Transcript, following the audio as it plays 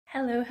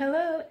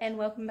Hello and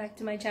welcome back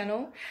to my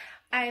channel.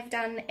 I've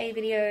done a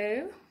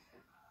video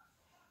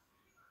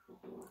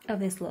of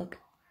this look.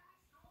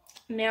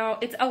 Now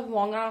it's a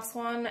long ass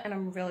one and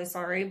I'm really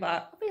sorry,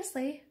 but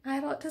obviously I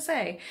have a lot to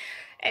say.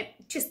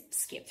 Just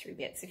skip through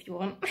bits if you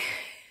want.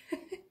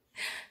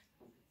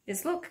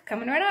 This look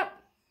coming right up.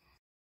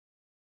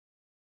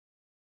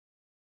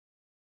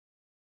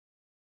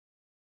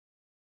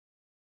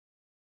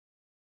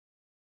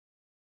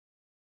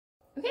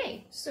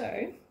 Okay,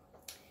 so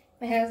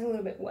my hair's a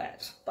little bit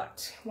wet,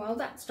 but while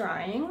that's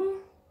drying,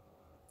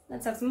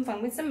 let's have some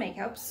fun with some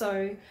makeup.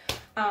 So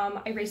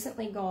I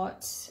recently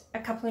got a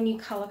couple of new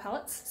color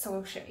palettes, so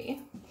I'll show you.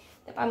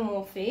 They're by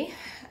Morphe.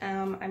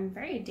 I'm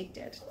very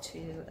addicted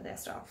to their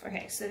stuff.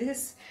 Okay, so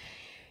this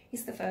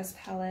is the first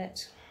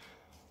palette.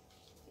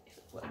 If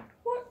it would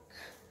work.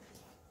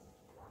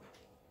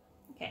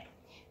 Okay,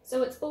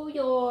 so it's all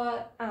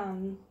your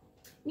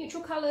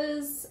neutral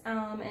colors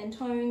and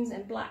tones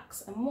and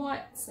blacks and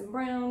whites and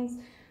browns.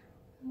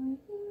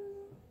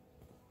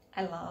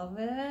 I love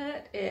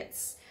it.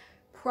 It's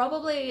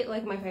probably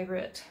like my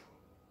favorite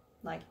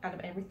like out of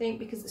everything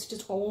because it's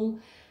just all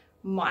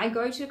my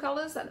go-to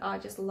colors that I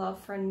just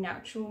love for a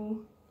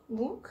natural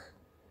look.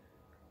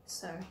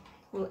 So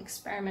we'll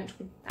experiment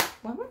with that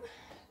one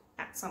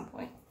at some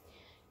point.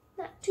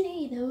 Not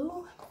today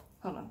though.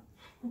 Hold on.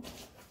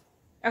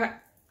 Okay,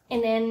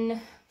 and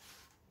then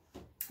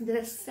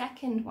the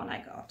second one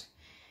I got,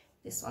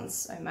 this one's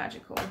so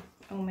magical.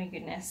 Oh my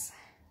goodness.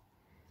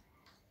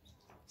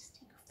 Just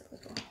take off the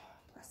little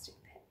plastic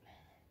pin.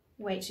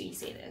 Wait till you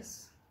see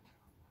this.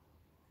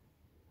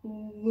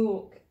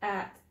 Look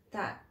at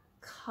that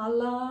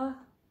color.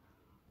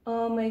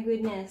 Oh my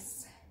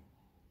goodness.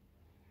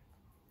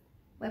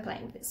 We're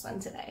playing with this one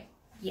today.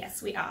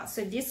 Yes, we are.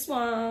 So this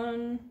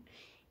one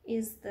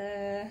is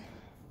the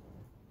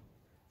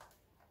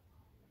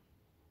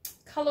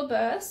Color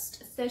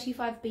Burst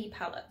 35B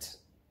palette,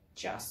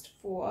 just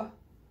for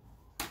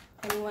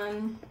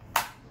anyone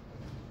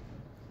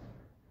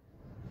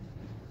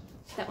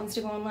that wants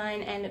to go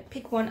online and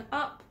pick one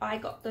up. I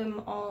got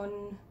them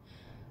on,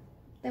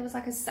 there was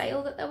like a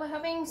sale that they were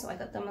having, so I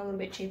got them a little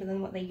bit cheaper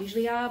than what they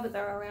usually are, but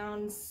they're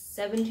around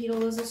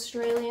 $70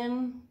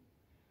 Australian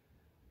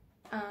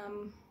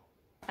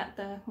at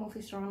the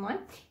Morphe store online.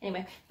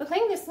 Anyway, we're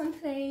playing this one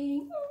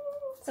today.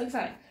 So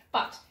exciting.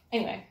 But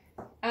anyway,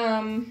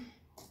 let me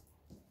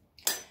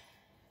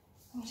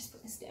just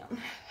put this down.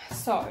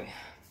 So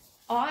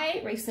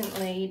I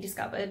recently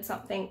discovered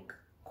something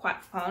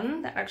quite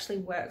fun that actually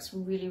works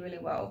really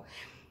well.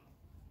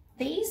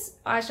 These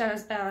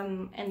eyeshadows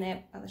and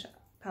their other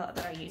palette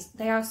that I use,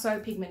 they are so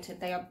pigmented.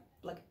 They are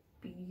like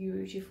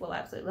beautiful. I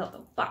absolutely love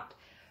them. But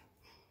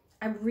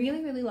I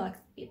really like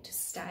it to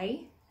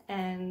stay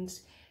and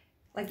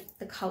like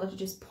the color to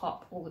just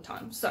pop all the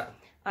time. So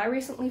I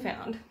recently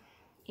found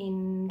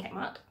in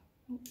Kmart,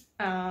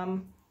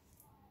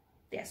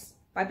 yes,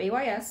 by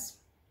BYS.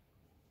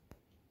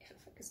 If it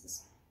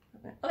focuses.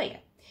 Oh yeah.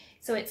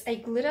 So it's a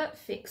glitter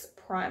fix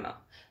primer.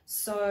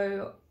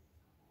 So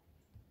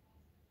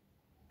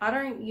I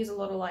don't use a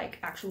lot of like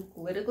actual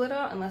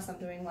glitter unless I'm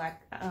doing like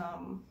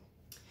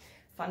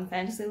fun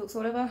fantasy looks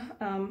or whatever.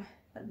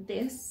 But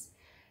this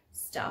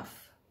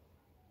stuff,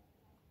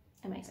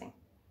 amazing.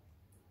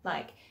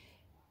 Like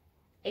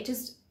it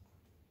just,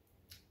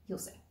 you'll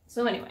see.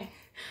 So anyway,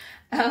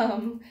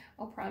 I'll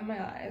prime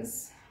my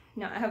eyes.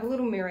 Now I have a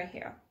little mirror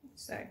here,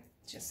 so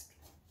just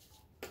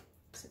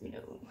so you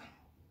know,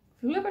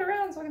 flip it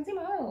around so I can see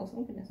my eyeballs.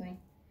 Oh goodness me.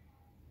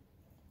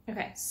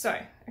 Okay, so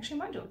actually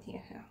I might do it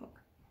here. Here, look.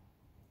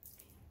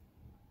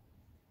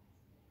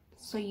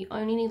 So you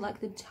only need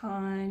like the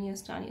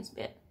tiniest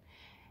bit,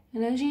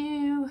 and as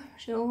you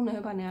should all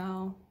know by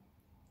now,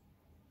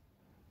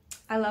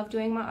 I love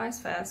doing my eyes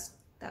first.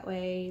 That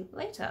way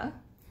later.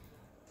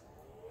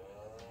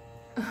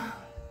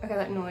 Okay,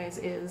 that noise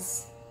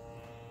is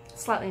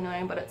slightly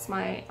annoying, but it's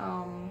my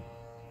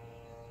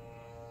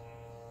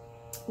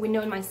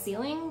window in my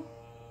ceiling.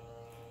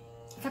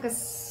 It's like a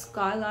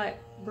skylight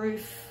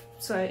roof,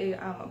 so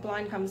a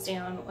blind comes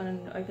down when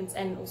it opens,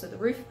 and also the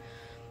roof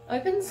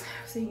opens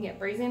so you can get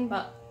breeze in,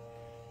 but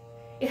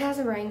it has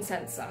a rain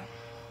sensor.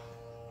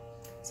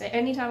 So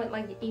anytime it,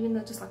 like, even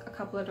though just like a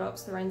couple of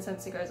drops, the rain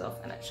sensor goes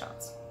off and it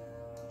shuts.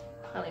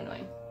 Highly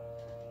annoying.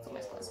 It's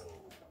almost closed.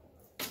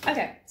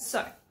 Okay,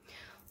 so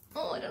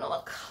I don't know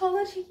what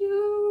color to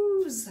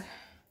use.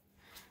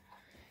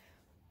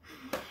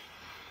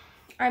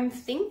 I'm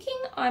thinking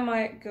I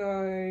might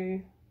go,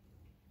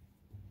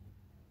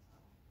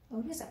 oh,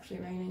 it is actually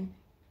raining.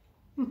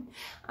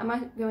 I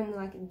might go in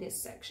like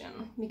this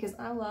section because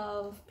I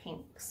love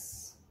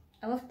pinks.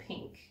 I love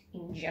pink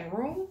in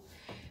general.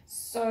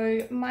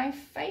 So my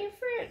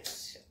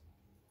favorite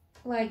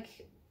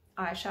like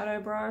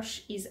eyeshadow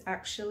brush is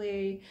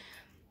actually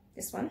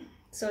this one.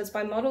 So it's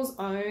by Model's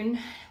Own.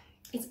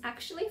 It's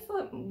actually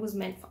was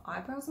meant for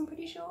eyebrows, I'm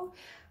pretty sure.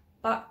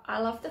 But I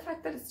love the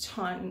fact that it's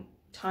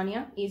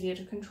tinier, easier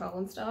to control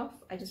and stuff.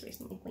 I just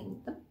recently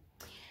cleaned them.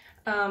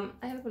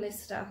 I have a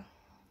blister.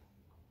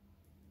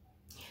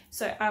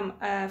 So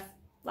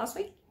last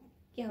week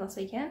yeah, last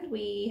weekend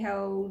we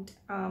held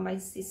my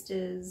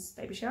sister's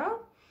baby shower,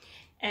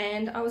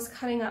 and I was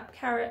cutting up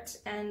carrot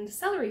and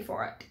celery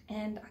for it,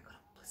 and I got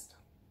a blister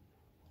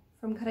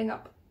from cutting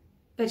up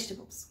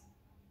vegetables.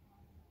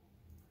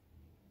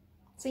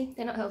 See,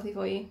 they're not healthy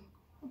for you.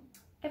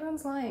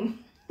 Everyone's lying.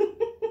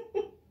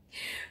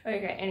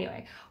 Okay,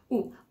 anyway.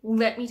 Ooh,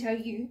 let me tell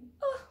you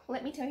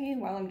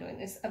while I'm doing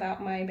this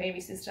about my baby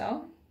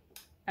sister,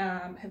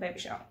 her baby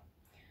shower.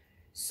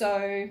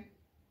 So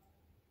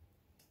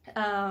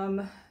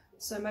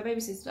my baby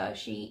sister, her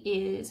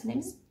name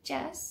is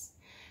Jess.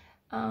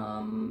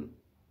 Her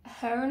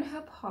and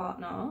her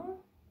partner,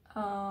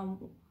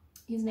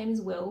 his name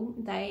is Will,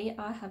 they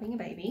are having a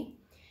baby.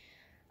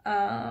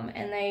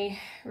 And they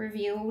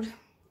revealed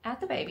at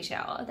the baby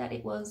shower that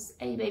it was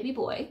a baby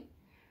boy.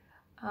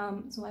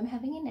 So I'm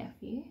having a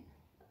nephew.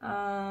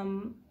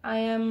 I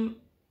am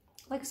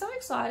like so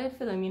excited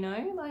for them, you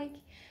know, like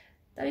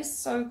that is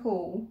so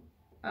cool,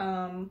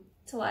 to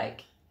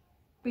like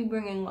be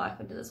bringing life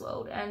into this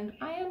world, and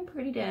I am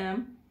pretty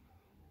damn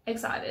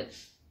excited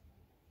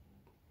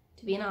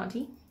to be an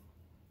auntie.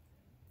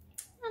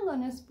 I'm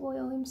gonna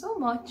spoil him so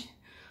much.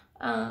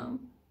 But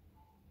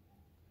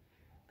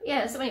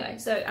yeah, so anyway,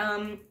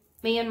 so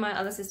me and my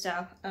other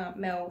sister,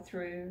 Mel,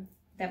 threw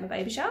them a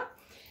baby shower,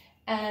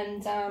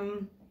 and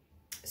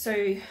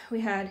so we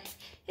had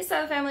his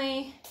side of the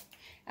family,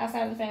 our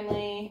side of the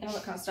family, and all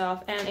that kind of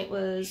stuff, and it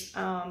was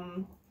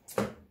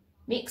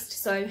mixed,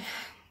 so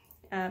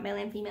male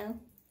and female.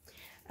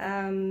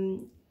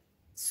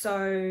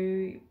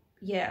 So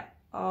yeah,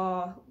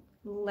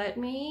 let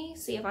me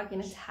see if I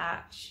can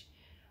attach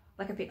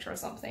like a picture or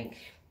something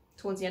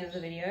towards the end of the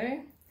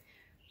video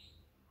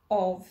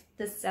of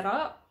the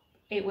setup.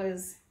 It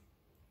was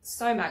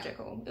so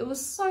magical. It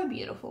was so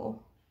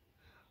beautiful.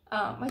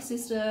 My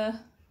sister,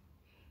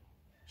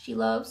 she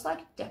loves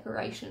like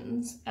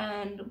decorations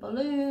and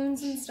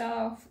balloons and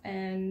stuff,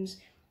 and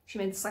she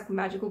made this like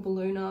magical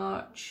balloon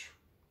arch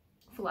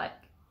for like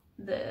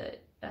the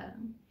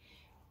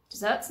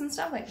desserts and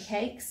stuff, like the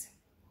cakes.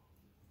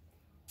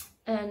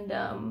 And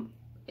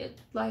it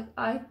like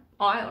I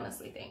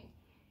honestly think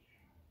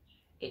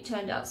it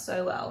turned out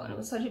so well, and it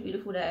was such a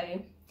beautiful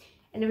day,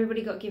 and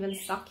everybody got given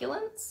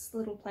succulents,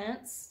 little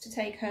plants to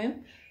take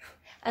home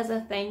as a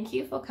thank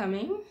you for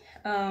coming,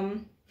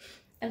 and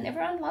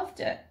everyone loved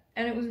it,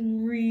 and it was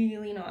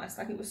really nice.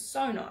 Like, it was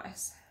so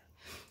nice.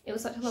 It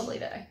was such a lovely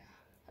day.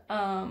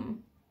 I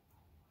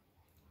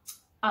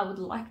would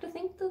like to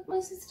think that my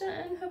sister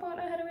and her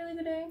partner had a really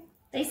good day.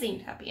 They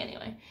seemed happy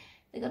anyway.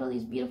 They got all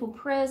these beautiful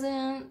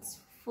presents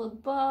for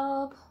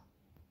Bob,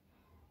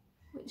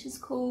 which is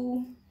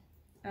cool.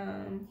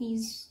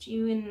 He's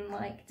due in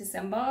like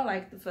December,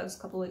 like the first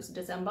couple of weeks of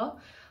December,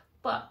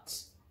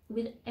 but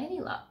with any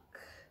luck,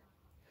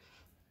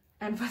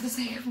 and for the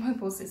sake of my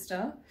poor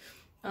sister,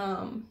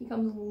 he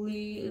comes a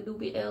little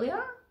bit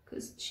earlier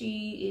because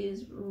she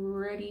is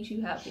ready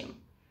to have him.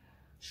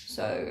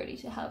 So ready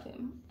to have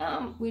him,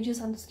 which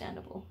is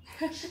understandable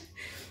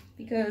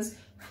because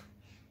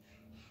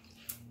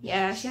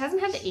yeah, she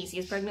hasn't had the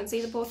easiest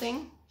pregnancy, the poor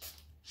thing.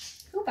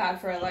 I feel bad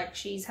for her. Like,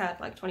 she's had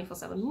like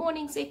 24/7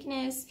 morning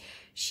sickness.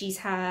 She's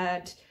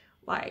had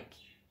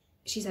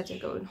to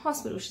go in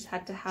hospital. She's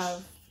had to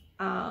have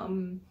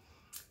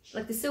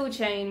like the sewer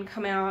chain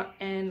come out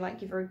and like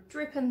give her a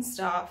drip and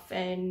stuff,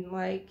 and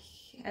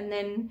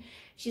then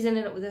she's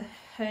ended up with a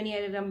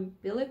herniated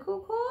umbilical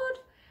cord.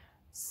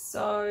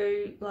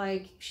 So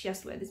like she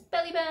has to wear this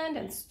belly band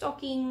and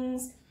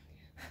stockings.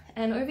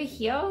 And over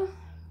here,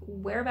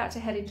 we're about to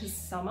head into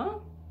summer,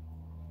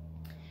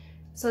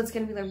 so it's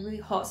gonna be like really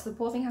hot, so the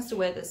poor thing has to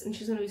wear this, and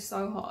she's gonna be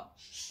so hot,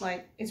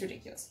 like it's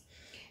ridiculous.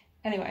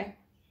 Anyway,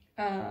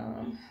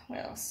 what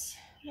else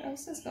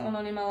is going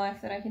on in my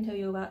life that I can tell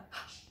you about?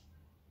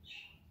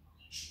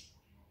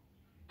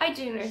 I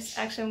do know,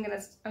 actually I'm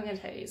gonna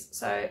tell you.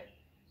 So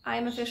I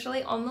am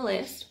officially on the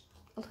list.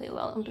 I'll tell you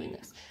while I'm doing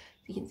this so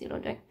you can see what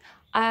I'm doing.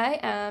 I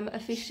am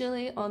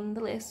officially on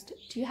the list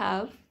to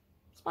have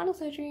spinal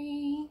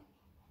surgery.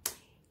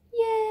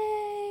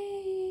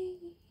 Yay!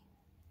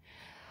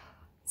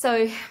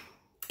 So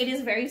it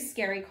is a very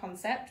scary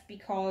concept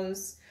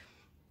because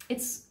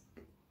it's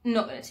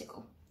not going to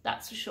tickle,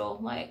 that's for sure,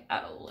 like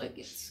at all. Like,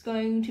 it's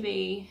going to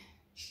be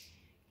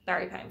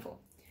very painful,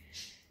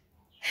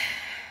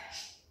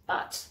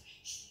 but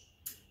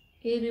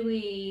it'll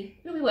be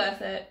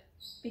worth it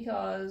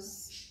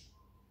because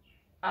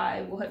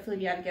I will hopefully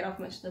be able to get off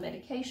much of the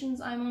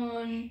medications I'm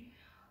on.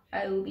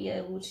 I will be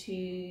able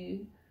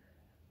to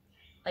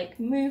like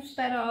move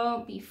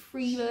better, be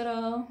free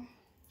better,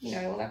 you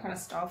know, all that kind of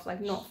stuff.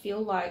 Like, not feel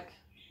like,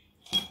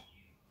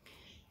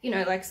 you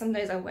know, like some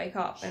days I wake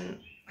up and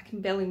I can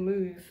barely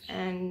move,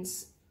 and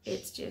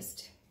it's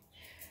just,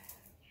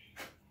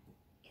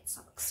 it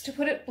sucks. To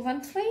put it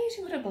bluntly,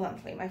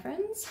 my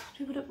friends,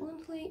 to put it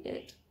bluntly,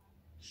 it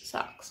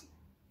sucks.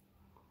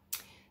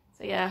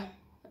 So yeah,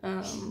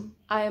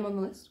 I am on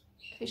the list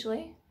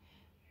officially,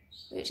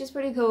 which is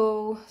pretty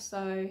cool.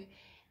 So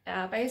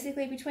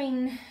basically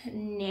between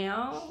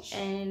now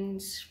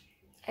and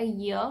a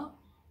year,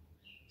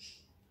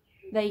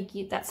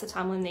 that's the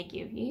timeline they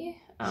give you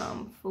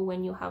for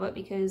when you'll have it,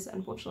 because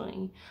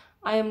unfortunately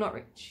I am not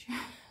rich.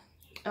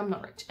 I'm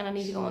not rich, and I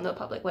need to go on the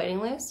public waiting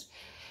list,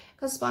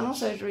 because spinal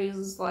surgery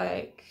is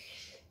like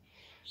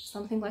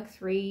something like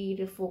 3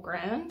 to 4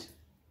 grand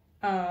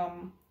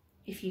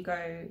if you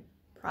go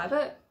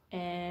private.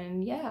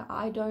 And yeah,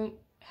 I don't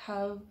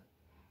have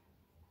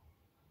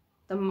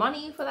the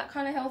money for that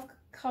kind of health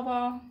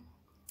cover,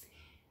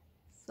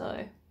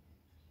 so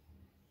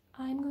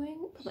I'm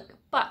going public.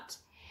 But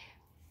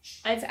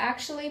it's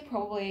actually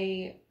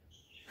probably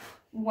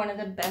one of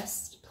the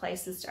best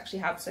places to actually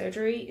have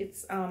surgery.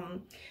 It's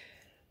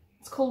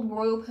called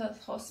Royal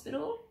Perth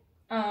Hospital,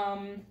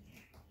 and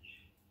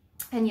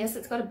yes,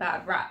 it's got a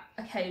bad rap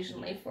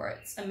occasionally for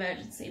its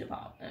emergency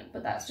department,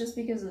 but that's just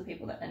because of the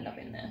people that end up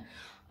in there.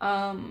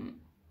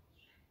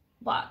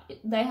 But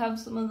they have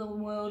some of the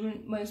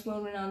most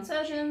world-renowned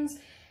surgeons.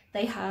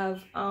 They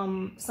have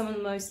some of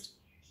the most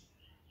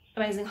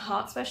amazing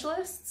heart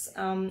specialists,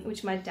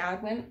 which my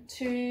dad went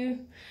to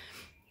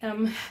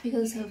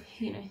because of,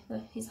 you know,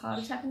 his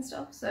heart attack and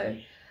stuff. So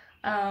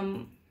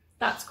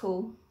that's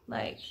cool.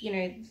 Like, you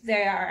know,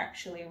 they are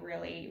actually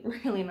really,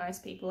 really nice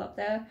people up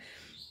there.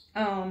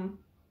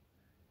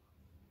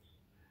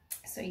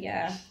 So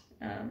yeah,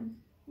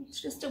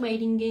 it's just a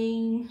waiting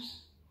game.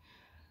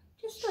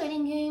 Just a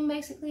waiting game,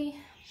 basically,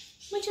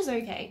 which is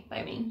okay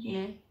by me, you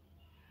know.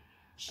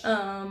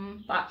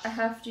 But I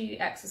have to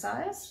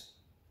exercise.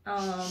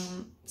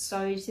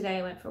 So today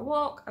I went for a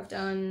walk. I've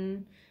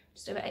done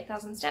just over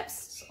 8,000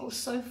 steps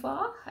so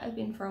far. I've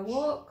been for a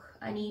walk.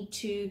 I need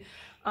to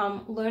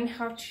learn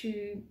how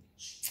to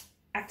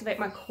activate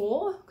my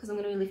core, because I'm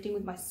going to be lifting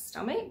with my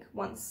stomach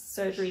once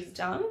surgery is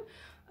done,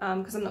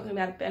 because I'm not going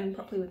to be able to bend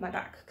properly with my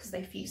back, because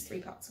they fuse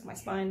 3 parts of my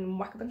spine and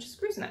whack a bunch of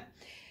screws in it.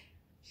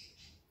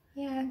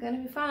 Yeah, gonna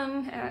be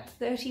fun at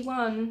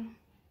 31,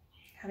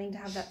 having to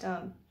have that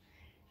done.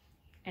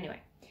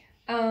 Anyway,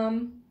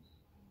 so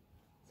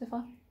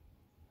far,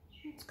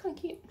 it's kind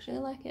of cute, actually. I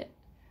like it.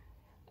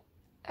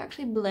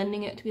 Actually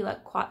blending it to be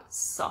like quite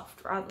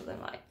soft rather than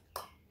like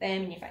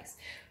bam in your face.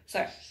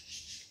 So,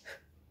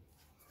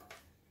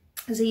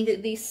 either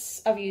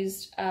this, I've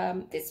used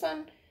this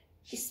one,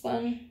 this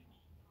one,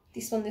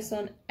 this one, this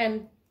one,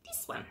 and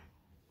this one,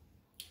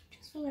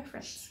 just for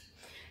reference.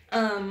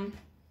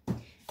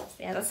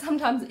 Yeah,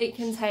 sometimes it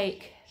can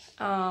take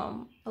a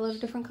lot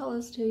of different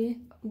colours to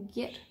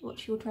get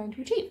what you're trying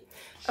to achieve.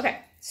 Okay,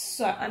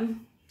 so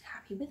I'm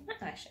happy with my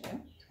eyeshadow.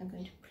 So I'm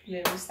going to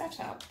close that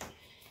up.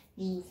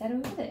 Move that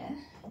over there.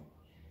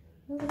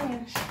 Over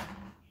there.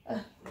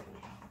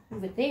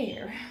 Over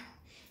there.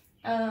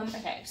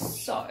 Okay,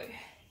 so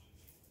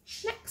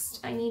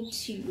next I need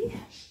to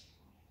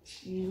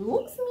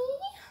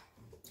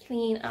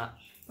clean up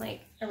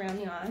like around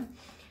the eye.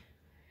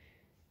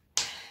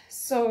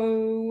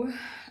 So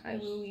I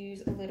will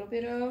use a little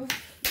bit of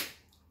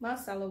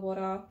micellar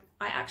water.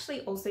 I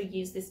actually also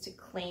use this to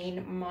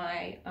clean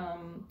my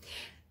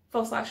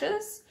false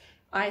lashes.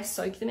 I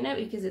soak them in it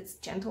because it's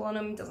gentle on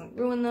them, doesn't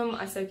ruin them.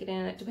 I soak it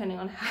in it depending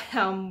on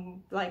how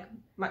like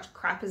much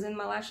crap is in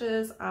my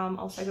lashes.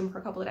 I'll soak them for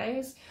a couple of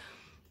days,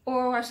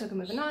 or I soak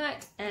them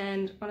overnight,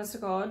 and honest to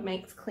God,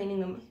 makes cleaning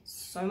them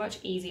so much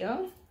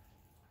easier,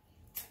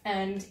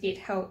 and it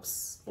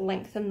helps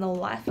lengthen the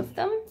life of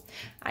them.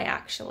 I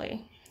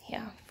actually,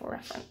 yeah, for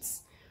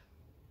reference,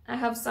 I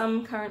have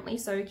some currently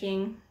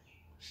soaking,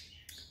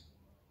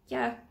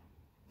 yeah,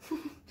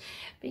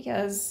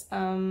 because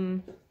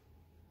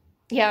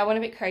yeah, I went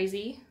a bit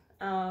crazy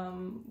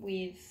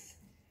with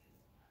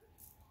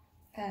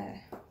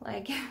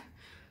like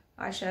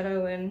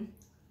eyeshadow and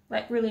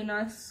like really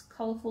nice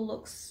colourful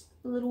looks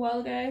a little while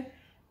ago,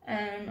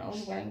 and I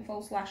was wearing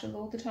false lashes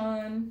all the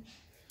time.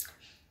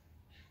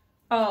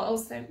 Oh,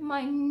 also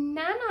my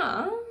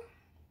Nana,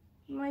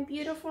 my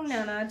beautiful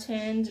Nana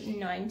turned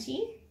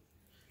 90,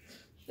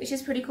 which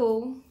is pretty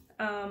cool.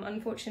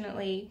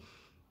 Unfortunately,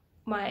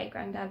 my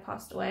granddad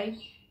passed away.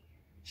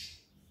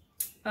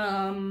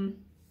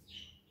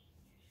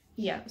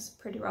 Yeah, it was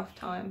a pretty rough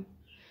time.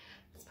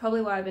 It's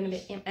probably why I've been a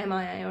bit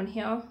MIA on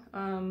here.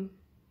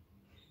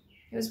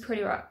 It was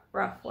pretty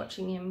rough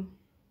watching him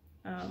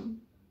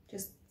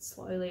just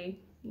slowly,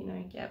 you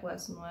know, get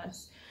worse and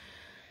worse.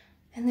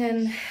 And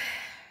then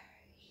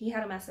he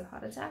had a massive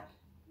heart attack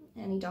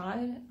and he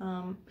died.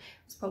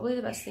 It's probably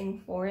the best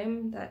thing for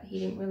him that he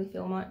didn't really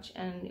feel much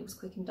and it was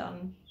quick and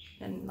done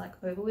and like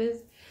over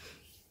with,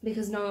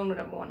 because no one would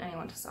ever want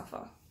anyone to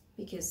suffer,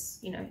 because,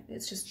 you know,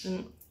 it's just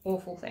an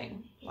awful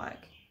thing.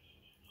 Like,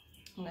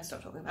 I'm gonna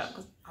stop talking about it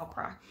because I'll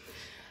cry.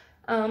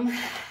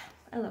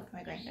 I loved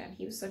my granddad.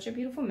 He was such a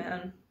beautiful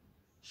man.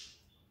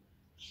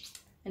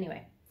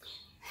 Anyway,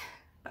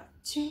 back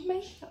to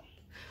makeup.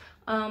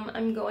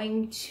 I'm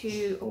going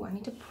to, oh, I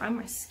need to prime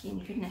my skin,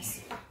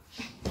 goodness.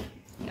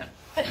 Hang on,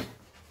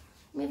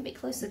 move a bit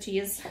closer to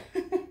yours.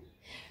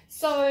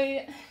 So,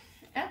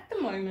 at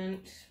the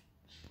moment,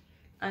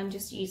 I'm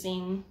just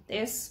using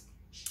this.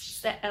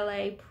 It's the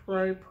LA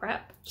Pro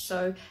Prep.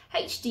 So,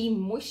 HD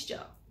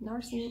Moisture,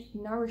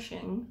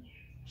 nourishing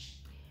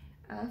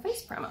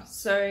face primer.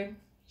 So,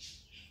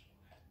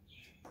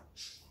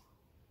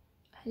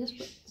 I just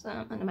put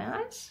some under my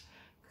eyes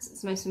because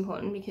it's most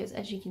important, because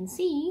as you can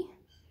see,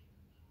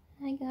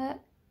 I got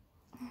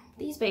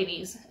these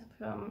babies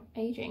from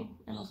aging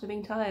and also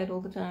being tired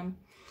all the time.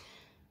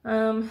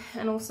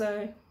 And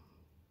also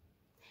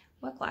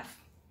work life.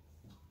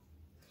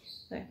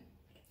 So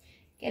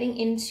getting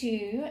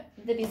into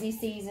the busy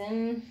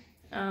season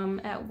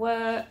at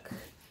work.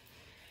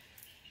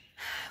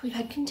 We've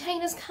had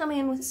containers come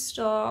in with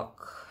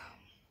stock.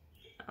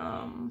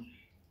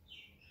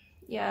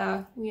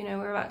 Yeah, you know,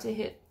 we're about to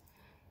hit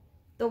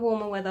the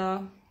warmer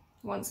weather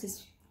once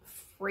this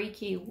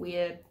freaky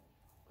weird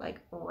like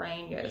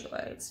rain goes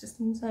away. It's just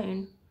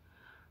insane.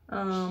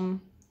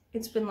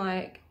 It's been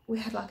like, we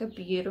had like a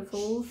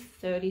beautiful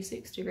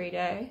 36-degree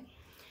day.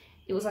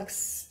 It was like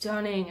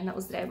stunning, and that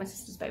was the day of my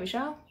sister's baby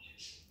shower.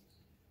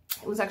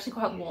 It was actually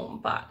quite warm,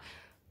 but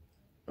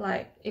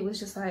like it was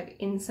just like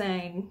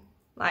insane.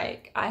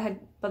 Like I had,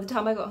 by the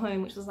time I got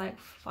home, which was like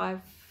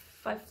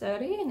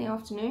 5:30 in the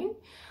afternoon,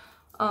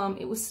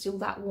 it was still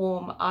that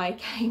warm. I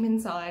came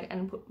inside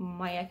and put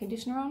my air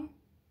conditioner on.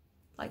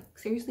 Like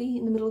seriously,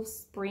 in the middle of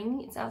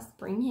spring. It's our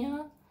spring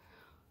here.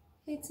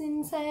 It's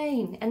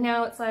insane. And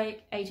now it's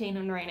like 18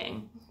 and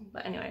raining.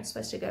 But anyway, I'm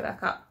supposed to go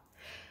back up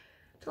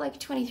to like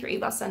 23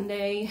 by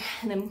Sunday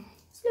and then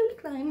slowly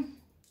climb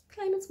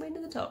its way to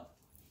the top.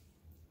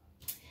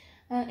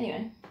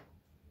 Anyway,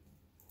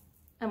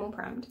 I'm all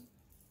primed.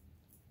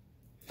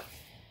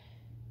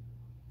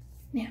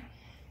 Now,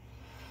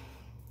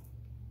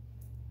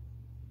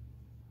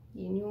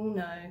 you all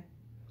know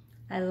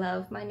I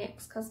love my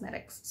NYX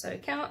cosmetics, so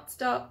can't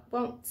stop,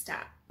 won't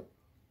stop.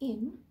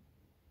 In.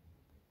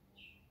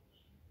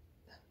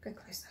 Go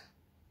closer.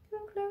 Go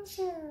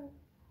closer.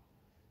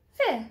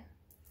 Fair.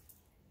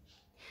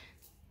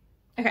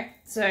 Okay,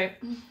 so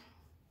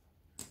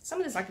some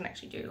of this I can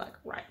actually do like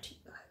right to you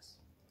guys.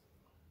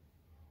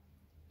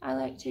 I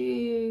like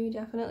to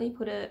definitely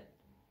put it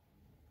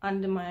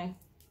under my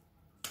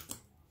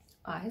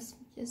eyes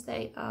because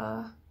they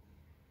are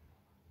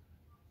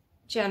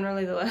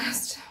generally the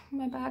worst.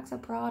 My bags are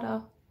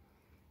Prada.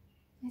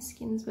 My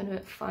skin's been a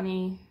bit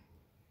funny.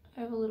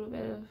 I have a little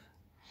bit of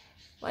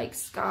like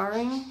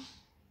scarring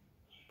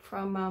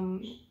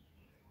from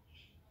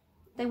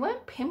they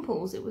weren't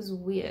pimples, it was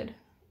weird.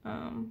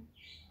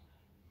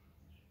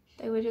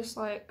 They were just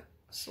like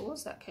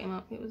sores that came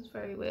up. It was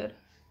very weird.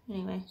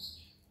 Anyway.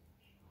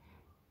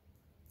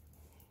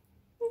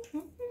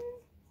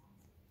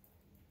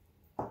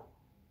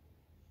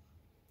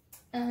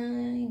 I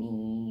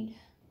need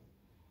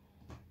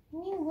a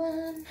new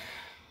one.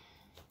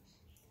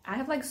 I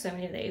have like so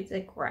many of these.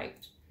 They're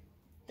great.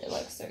 They're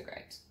like so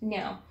great.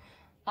 Now,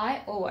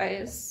 I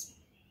always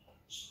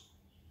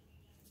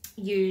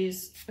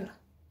use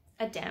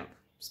a damp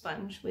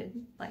sponge with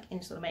like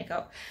any sort of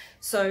makeup.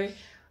 So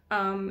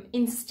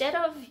instead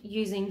of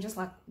using just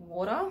like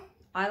water,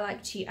 I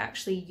like to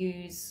actually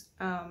use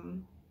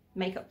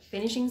makeup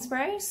finishing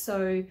spray.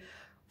 So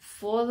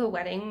for the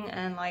wetting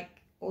and like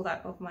all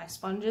that of my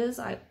sponges,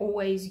 I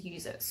always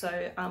use it.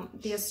 So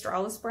the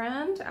Australis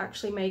brand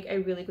actually make a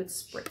really good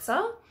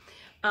spritzer.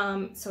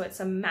 So it's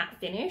a matte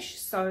finish,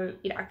 so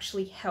it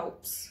actually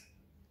helps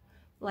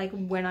like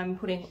when I'm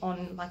putting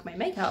on like my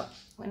makeup,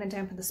 when I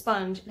dampen the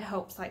sponge, it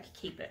helps like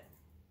keep it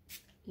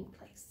in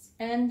place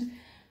and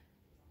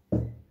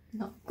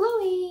not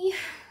glowy.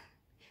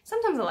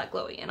 Sometimes I like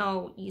glowy and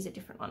I'll use a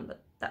different one,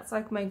 but that's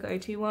like my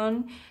go-to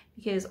one,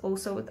 because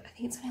also I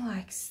think it's only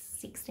like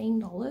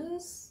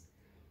 $16.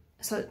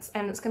 So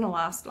it's gonna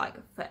last like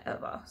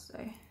forever,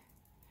 so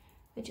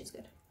which is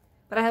good.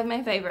 But I have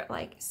my favorite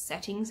like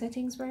setting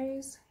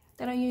sprays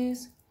that I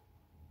use.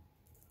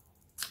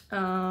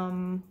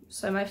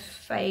 So my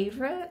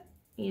favorite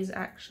is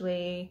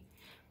actually,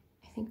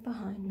 I think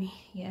behind me,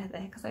 yeah,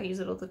 there, because I use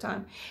it all the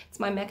time. It's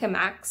my Mecca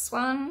Max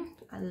one.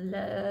 I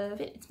love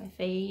it. It's my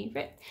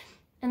favorite.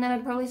 And then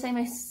I'd probably say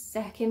my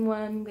second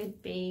one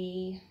would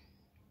be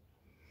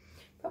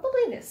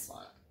probably this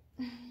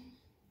one.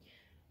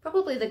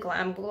 Probably the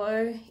Glam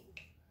Glow.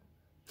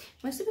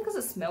 Mostly because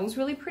it smells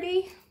really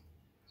pretty.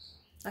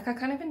 Like I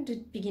can't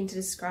even begin to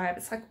describe.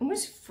 It's like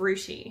almost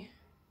fruity.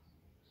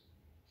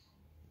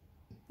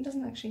 It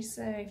doesn't actually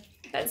say.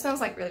 But it smells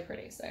like really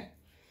pretty, so.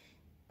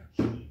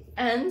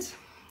 And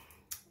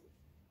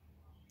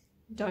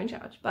don't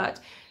judge, but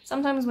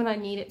sometimes when I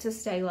need it to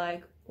stay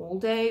like all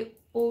day,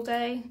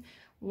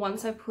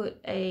 once I put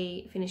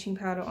a finishing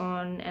powder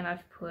on and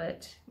I've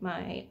put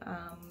my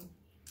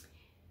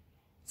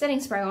setting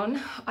spray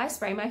on, I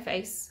spray my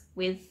face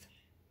with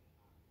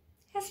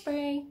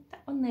hairspray.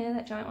 That one there,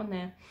 that giant one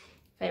there.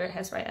 Favorite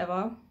hairspray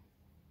ever.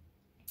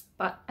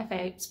 But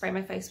I spray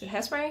my face with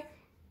hairspray.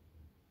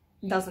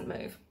 Doesn't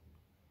move.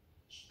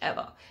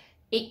 Ever.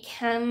 It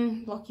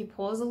can block your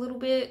pores a little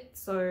bit,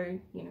 so,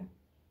 you know.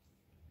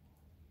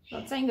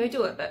 Not saying go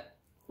do it, but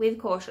with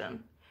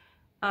caution.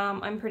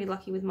 I'm pretty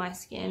lucky with my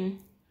skin.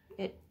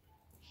 It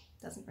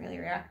doesn't really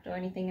react or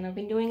anything, and I've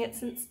been doing it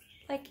since,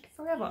 like,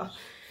 forever.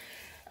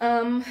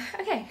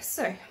 Okay,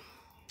 so,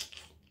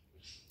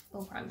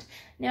 all primed.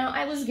 Now,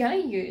 I was gonna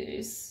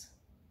use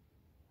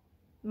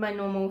my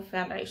normal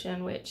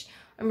foundation, which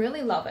I'm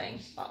really loving.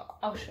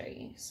 I'll show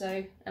you.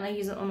 So, and I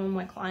use it on all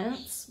my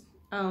clients.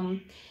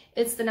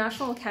 It's the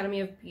National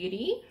Academy of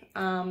Beauty,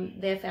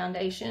 their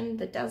foundation,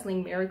 the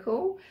Dazzling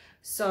Miracle.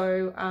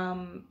 So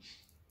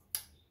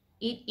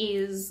it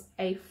is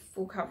a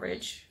full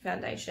coverage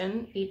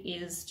foundation. It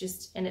is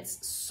just, and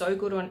it's so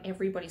good on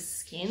everybody's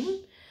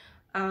skin.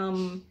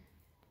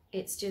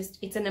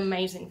 It's an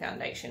amazing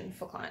foundation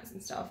for clients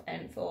and stuff,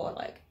 and for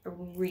like a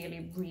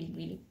really, really,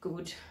 really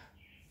good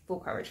full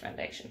coverage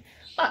foundation.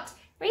 But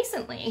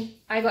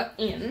recently I got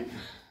in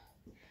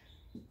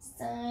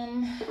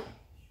some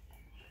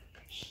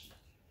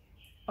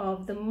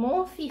of the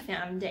Morphe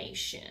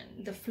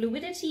foundation, the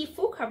Fluidity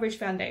Full Coverage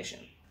Foundation.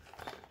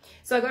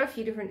 So I got a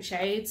few different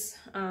shades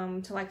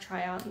to like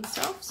try out and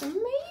stuff. So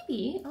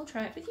maybe I'll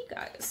try it with you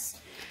guys.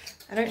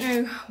 I don't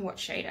know what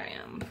shade I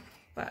am,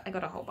 but I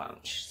got a whole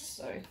bunch,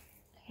 so I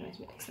can always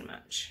mix and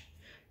match.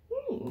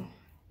 Ooh,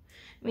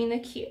 I mean, they're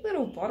cute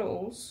little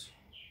bottles.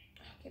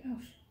 Get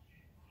off.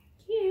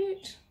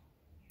 Cute.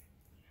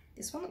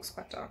 This one looks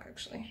quite dark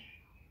actually.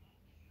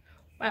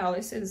 Wow,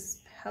 this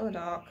is hella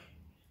dark.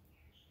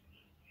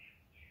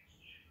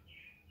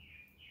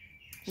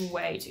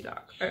 Way too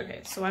dark.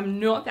 Okay, so I'm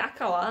not that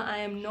color. I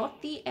am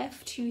not the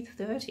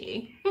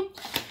F230.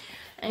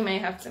 I may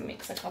have to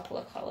mix a couple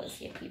of colors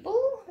here, people.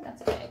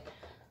 That's okay.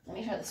 Let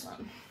me try this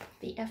one.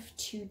 The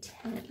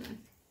F210.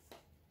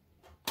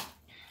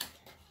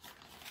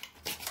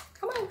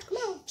 Come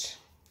out.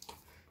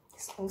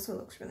 This also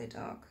looks really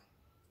dark.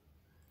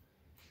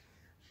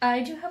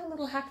 I do have a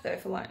little hack though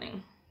for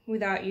lightening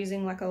without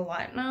using like a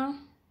lightener.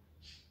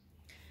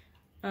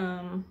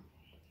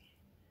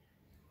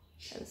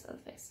 Show this other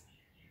face.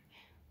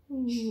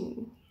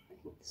 Ooh, I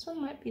think this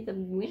one might be the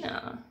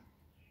winner.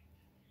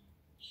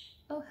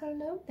 Oh,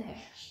 hello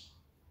there.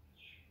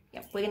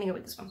 Yep, we're gonna go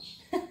with this one.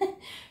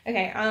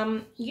 Okay,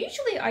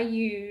 usually I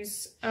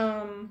use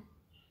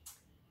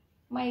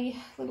my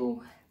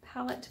little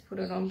palette to put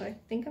it on, but I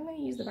think I'm gonna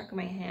use the back of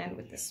my hand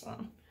with this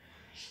one.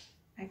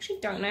 I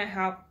actually don't know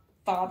how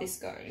far this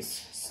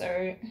goes,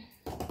 so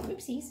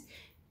whoopsies.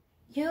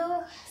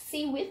 You'll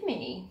see with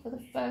me for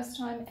the first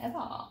time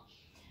ever.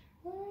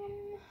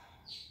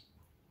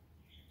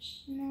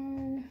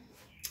 No.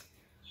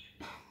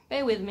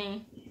 Bear with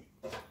me.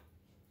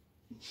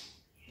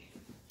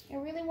 I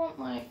really want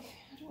I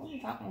don't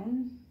want that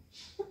one.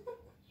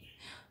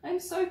 I'm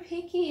so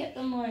picky at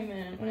the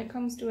moment when it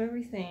comes to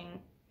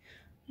everything.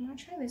 I'm gonna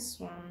try this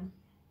one.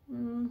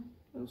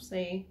 We'll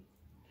see.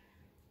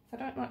 If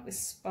I don't like this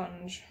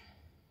sponge,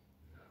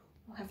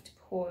 I'll have to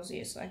pause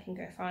here so I can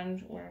go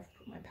find where I've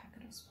put my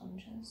packet of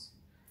sponges.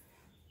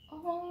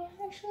 Oh,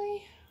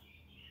 actually,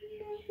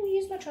 I'll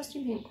use my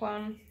trusty pink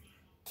one.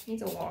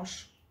 Needs a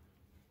wash.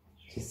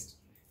 Just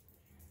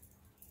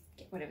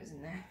get whatever's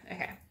in there.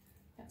 Okay,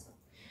 that's all.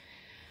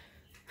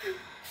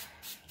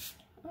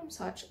 I'm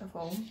such a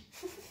fool.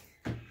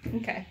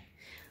 Okay,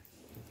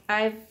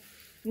 I've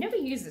never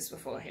used this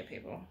before here,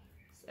 people,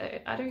 so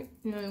I don't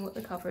know what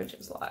the coverage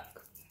is like.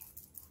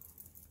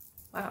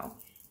 Wow,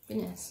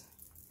 goodness,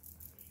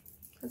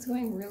 that's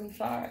going really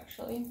far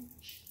actually.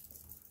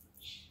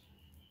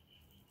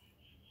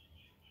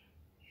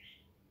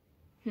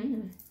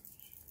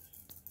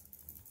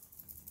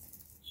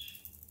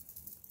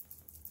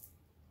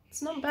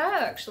 It's not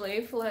bad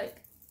actually for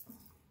like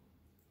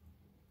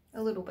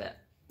a little bit.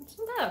 It's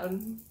not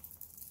bad.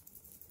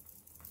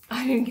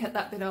 I didn't get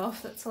that bit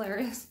off, that's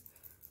hilarious.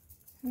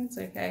 That's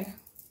okay.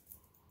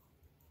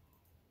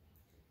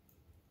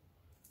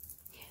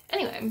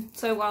 Anyway,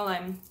 so while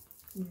I'm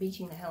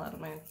beating the hell out of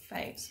my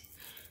face,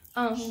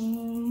 what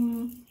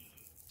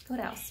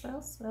else?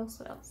 I'm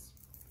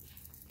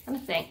trying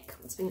to think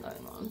what's been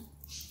going on.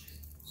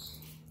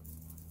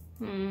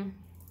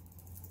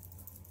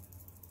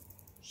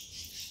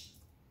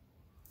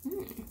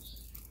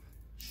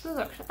 So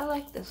actually, I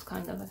like this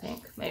kind of, I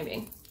think,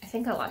 maybe. I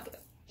think I like it.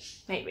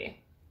 Maybe,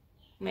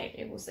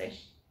 we'll see.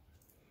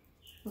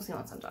 We'll see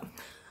once I'm done.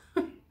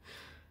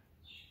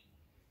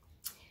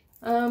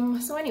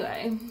 So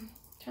anyway,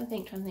 trying to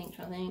think.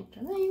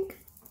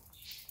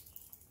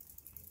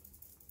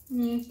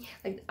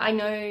 Like, I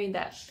know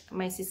that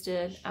my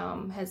sister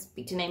has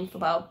picked a name for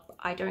Bob.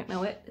 I don't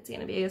know it. It's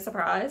gonna be a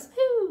surprise.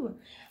 Woo!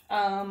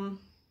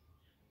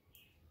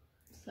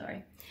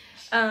 Sorry.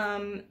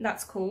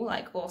 That's cool,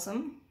 like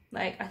awesome.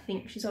 Like, I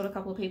think she told a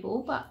couple of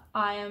people, but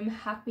I am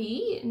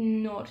happy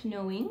not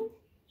knowing.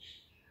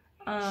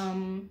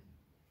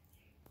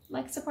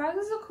 Like,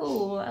 surprises are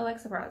cool. I like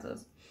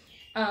surprises.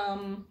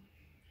 Hang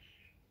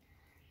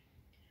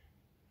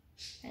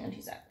on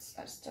 2 seconds.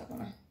 I just don't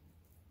wanna.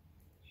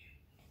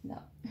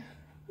 No.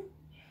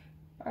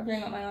 I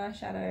bring up my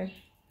eyeshadow.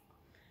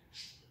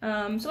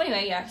 So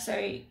anyway, yeah,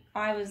 so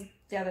I was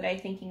the other day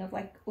thinking of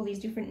like all these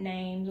different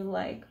names of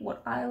like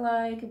what I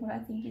like and what I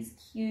think is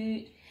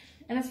cute.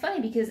 And it's funny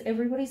because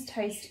everybody's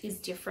taste is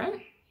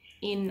different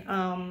in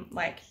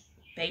like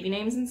baby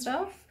names and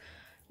stuff.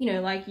 You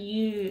know, like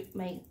you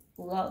may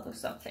love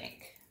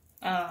something.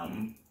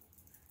 And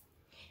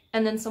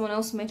then someone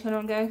else may turn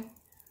around and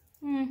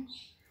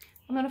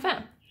go, I'm not a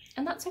fan.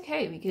 And that's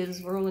okay,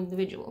 because we're all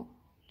individual.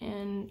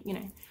 And, you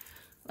know,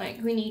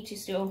 like, we need to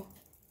still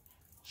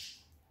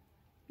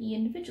be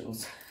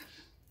individuals.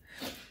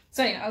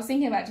 So anyway, I was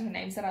thinking about different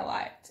names that I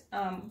liked,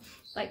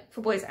 like for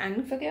boys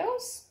and for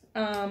girls.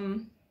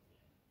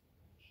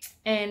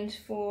 And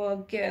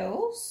for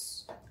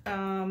girls,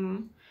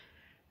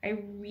 I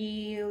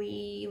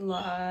really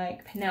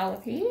like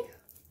Penelope.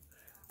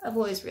 I've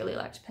always really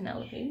liked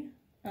Penelope.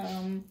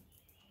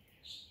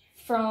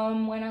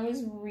 From when I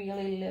was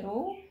really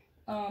little,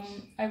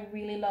 I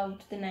really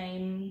loved the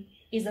name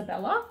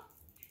Isabella.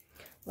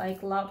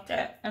 Like, loved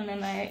it. And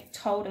then I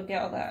told a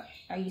girl that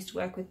I used to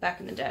work with back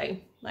in the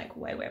day, like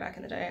way back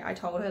in the day, I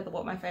told her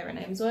what my favorite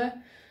names were,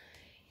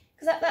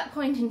 because at that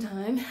point in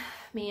time,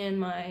 me and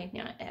my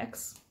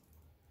ex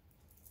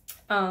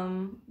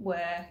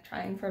were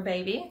trying for a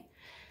baby.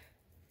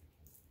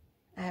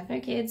 I have no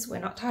kids, we're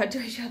not tied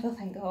to each other,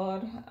 thank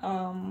God.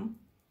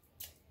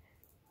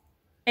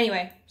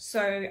 Anyway,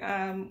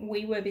 so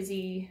we were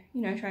busy,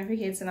 you know, trying for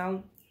kids, and I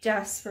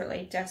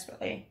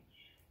desperately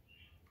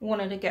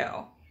wanted a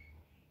girl.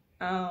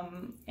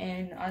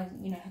 And I,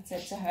 you know, had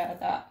said to her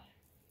that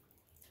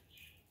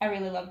I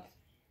really loved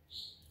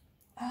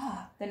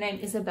the name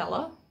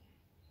Isabella.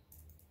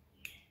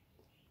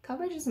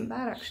 Coverage isn't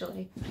bad,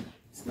 actually.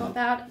 It's not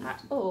bad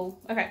at all.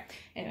 Okay,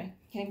 anyway,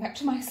 getting back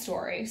to my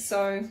story.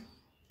 So,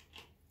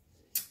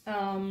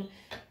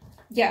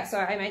 yeah, so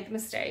I made the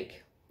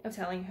mistake of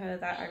telling her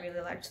that I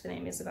really liked the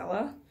name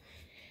Isabella.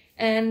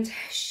 And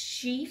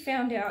she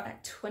found out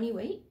at 20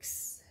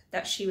 weeks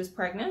that she was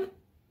pregnant.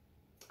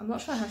 I'm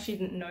not sure how she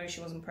didn't know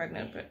she wasn't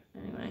pregnant, but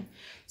anyway.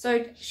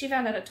 So she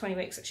found out at 20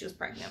 weeks that she was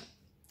pregnant.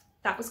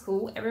 That was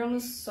cool. Everyone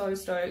was so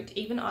stoked.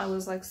 Even I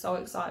was like so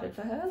excited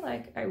for her.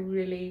 Like, I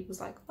really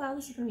was like, wow,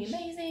 this is gonna be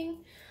amazing.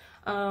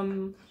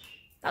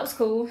 That was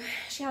cool.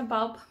 She had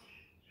bub.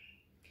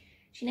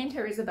 She named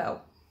her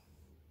Isabel.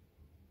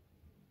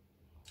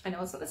 I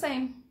know it's not the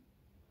same,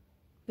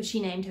 but she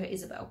named her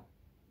Isabel.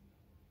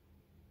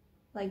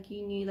 Like,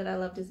 you knew that I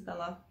loved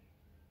Isabella.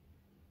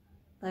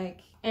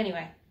 Like,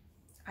 anyway.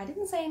 I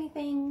didn't say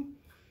anything.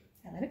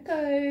 I let it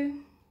go.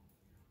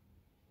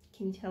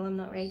 Can you tell I'm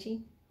not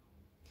ragey?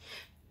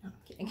 No, I'm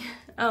kidding.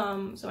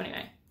 So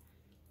anyway,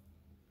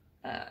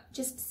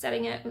 just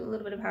setting it with a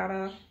little bit of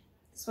powder.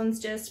 This one's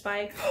just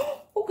by,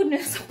 oh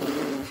goodness,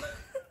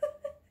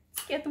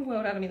 scared the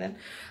world out of me then.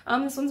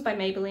 This one's by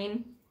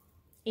Maybelline.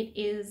 It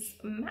is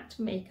Matte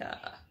Maker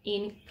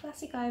in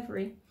Classic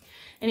Ivory.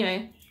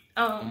 Anyway,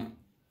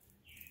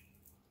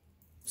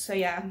 so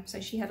yeah, so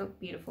she had a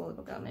beautiful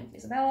little girl named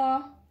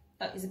Isabel,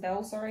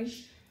 sorry.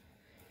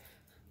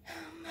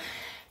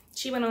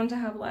 She went on to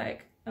have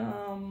like,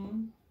 I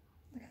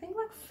think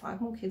like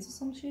 5 more kids or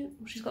some shit.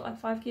 She's got like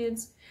 5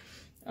 kids.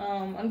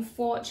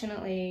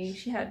 Unfortunately,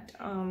 she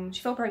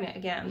fell pregnant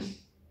again,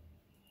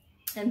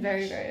 and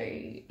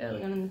very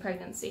early on in the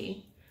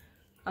pregnancy,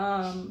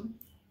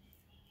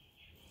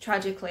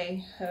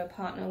 tragically, her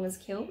partner was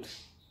killed.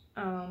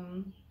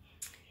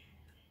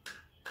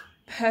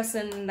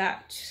 Person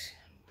that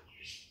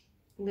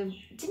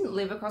didn't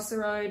live across the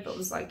road, but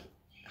was like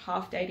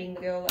half dating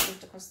the girl that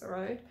lived across the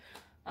road.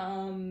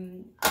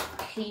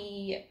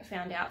 He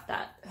found out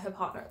that her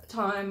partner at the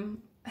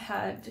time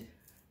had,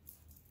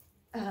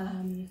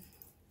 I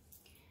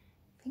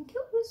think it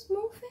was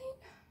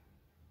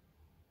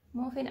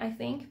morphine, I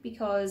think,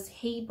 because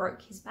he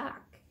broke his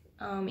back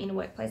in a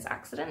workplace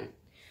accident,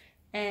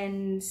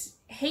 and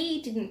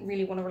he didn't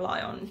really want to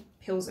rely on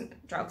pills and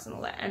drugs and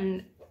all that,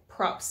 and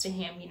props to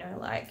him, you know,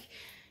 like,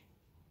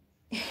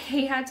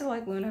 he had to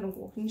like learn how to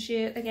walk and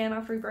shit again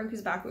after he broke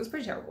his back. It was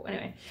pretty terrible.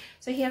 Anyway,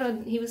 so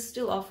he was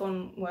still off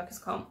on workers'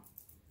 comp,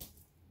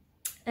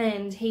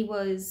 and he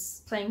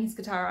was playing his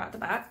guitar out the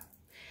back.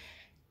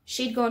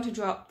 She'd gone to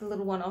drop the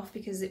little one off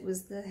because it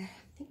was I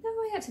think they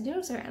were out to dinner, it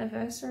was their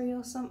anniversary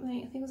or something.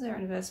 I think it was their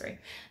anniversary,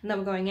 and they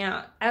were going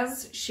out.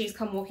 As she's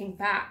come walking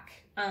back,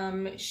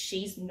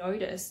 she's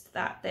noticed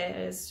that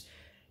there's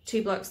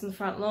 2 blokes on the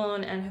front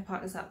lawn, and her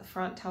partner's at the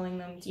front telling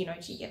them, you know,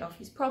 do you get off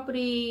his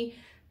property?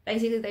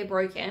 Basically, they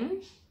broke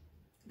in.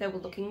 They were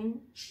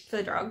looking for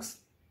the drugs.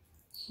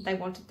 They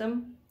wanted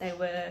them.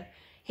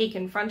 He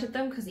confronted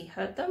them because he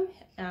hurt them.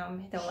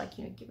 They were like,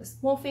 you know, give us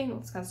morphine, all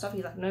this kind of stuff.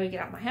 He's like, no, get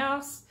out of my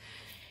house.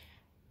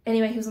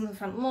 Anyway, he was on the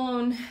front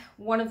lawn.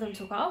 One of them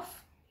took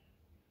off.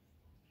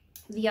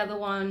 The other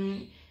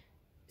one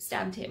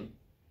stabbed him.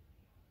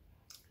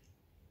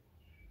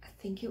 I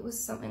think it was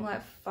something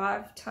like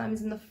 5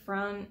 times in the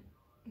front,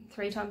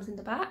 3 times in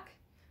the back.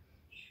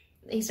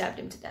 He stabbed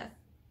him to death.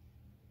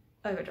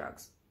 Over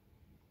drugs.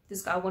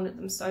 This guy wanted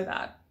them so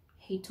bad,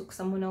 he took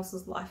someone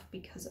else's life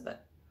because of it.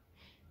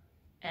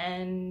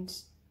 And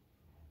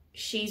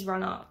she's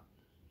run up,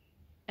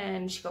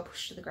 and she got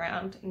pushed to the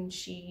ground, and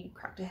she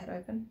cracked her head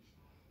open.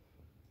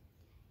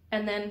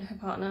 And then her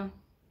partner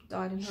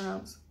died in her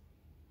arms.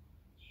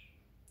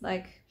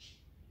 Like,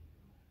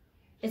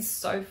 it's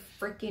so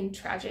freaking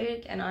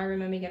tragic. And I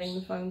remember getting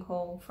the phone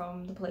call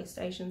from the police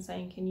station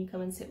saying, can you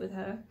come and sit with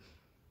her?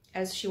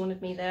 as she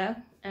wanted me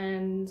there,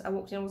 and I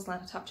walked in and was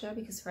allowed to touch her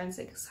because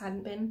forensics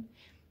hadn't been,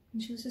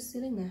 and she was just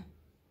sitting there.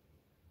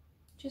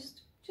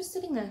 Just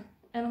sitting there.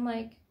 And I'm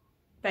like,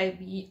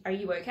 babe, are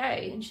you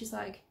okay? And she's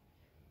like,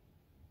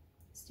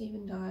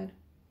 Stephen died.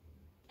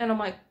 And I'm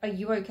like, are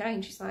you okay?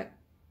 And she's like,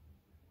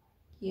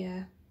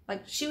 yeah.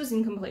 Like, she was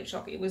in complete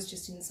shock. It was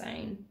just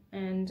insane.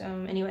 And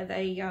anyway,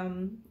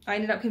 I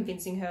ended up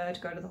convincing her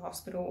to go to the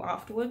hospital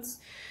afterwards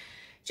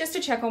just to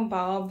check on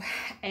Barb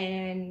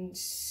and,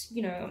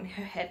 you know, on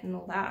her head and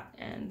all that.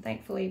 And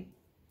thankfully,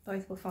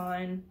 both were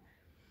fine.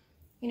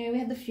 You know, we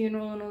had the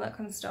funeral and all that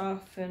kind of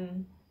stuff.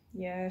 And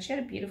yeah, she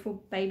had a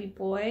beautiful baby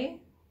boy.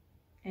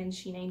 And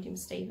she named him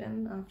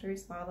Stephen after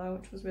his father,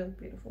 which was really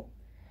beautiful.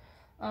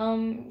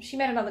 She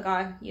met another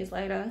guy years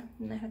later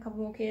and they had a couple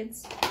more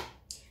kids.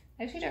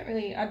 I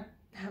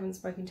haven't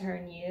spoken to her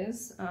in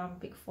years.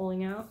 Big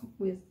falling out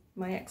with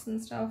my ex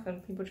and stuff,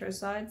 and people chose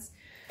sides.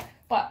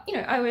 But, you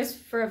know, I always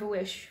forever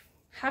wish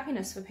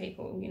happiness for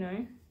people, you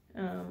know.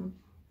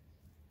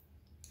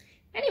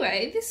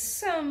 Anyway,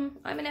 this, I'm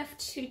an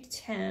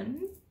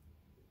F210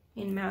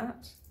 in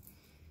matte.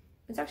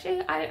 It's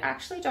actually, I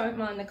actually don't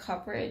mind the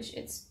coverage.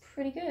 It's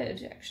pretty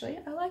good, actually.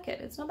 I like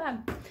it. It's not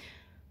bad.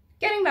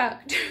 Getting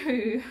back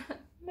to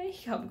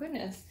makeup,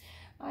 goodness.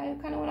 I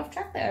kind of went off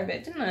track there a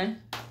bit, didn't I?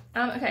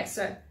 Okay,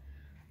 so I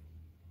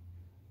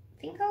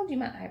think I'll do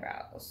my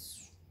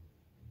eyebrows.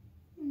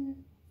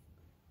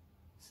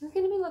 This is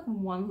going to be like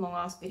one long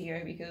ass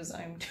video because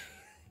I'm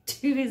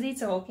too busy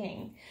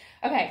talking.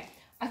 Okay,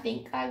 I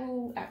think I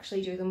will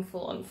actually do them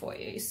full on for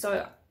you.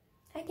 So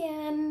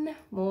again,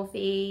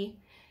 Morphe.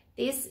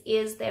 This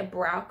is their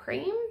brow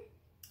cream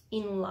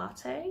in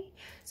Latte.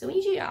 So when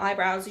you do your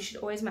eyebrows, you should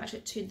always match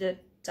it to the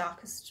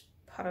darkest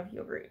part of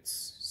your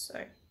roots.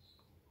 So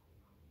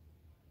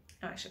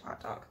actually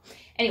quite dark.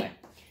 Anyway,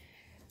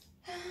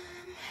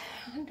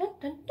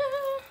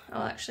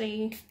 I'll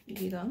actually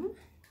do them.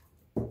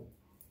 Do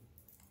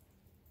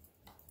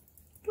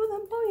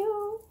them for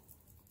you.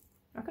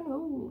 Rock and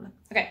roll.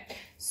 Okay,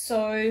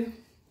 so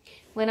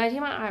when I do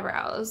my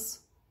eyebrows,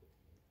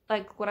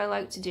 like what I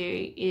like to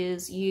do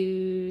is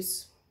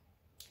use,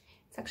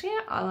 it's actually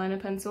an eyeliner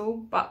pencil,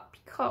 but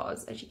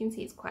because as you can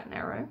see it's quite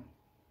narrow,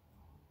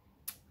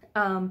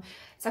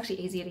 it's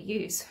actually easier to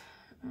use.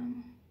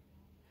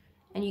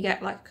 And you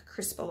get like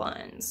crisper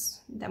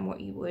lines than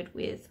what you would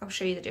with, I'll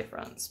show you the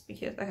difference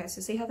because, okay, so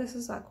see how this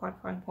is like quite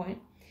fine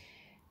point?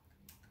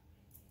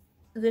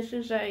 This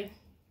is a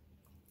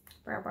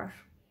brow brush.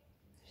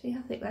 See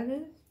how thick that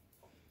is?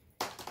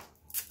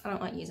 I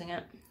don't like using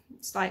it.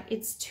 It's like,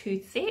 it's too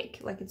thick,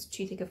 like it's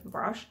too thick of a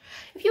brush.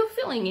 If you're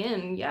filling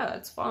in, yeah,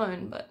 it's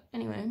fine, but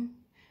anyway.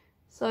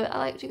 So I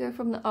like to go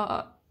from the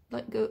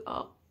like go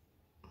up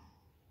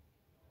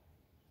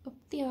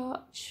the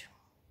arch.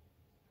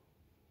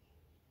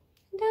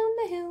 Down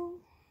the hill,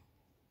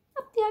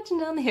 up the arch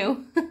and down the hill.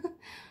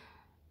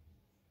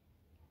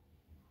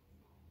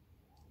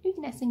 You're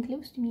nice and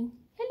close to me.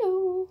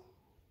 Hello.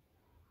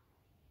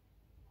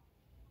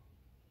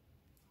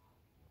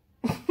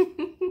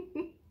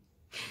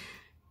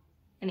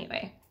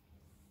 Anyway,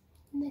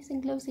 nice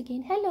and close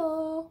again.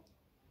 Hello.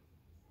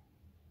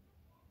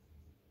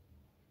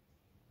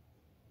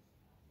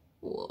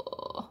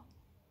 Whoa.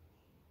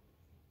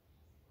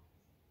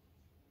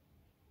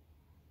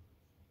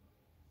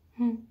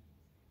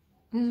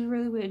 This is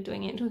really weird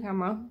doing it into a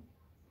camera.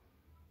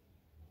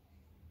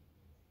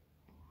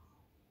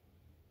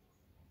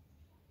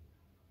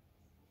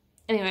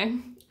 Anyway,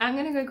 I'm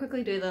gonna go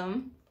quickly do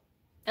them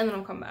and then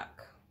I'll come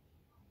back.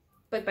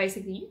 But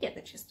basically you get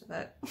the gist of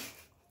it.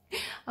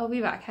 I'll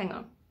be back, hang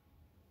on.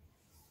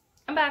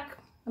 I'm back.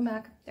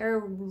 They're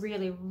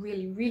really,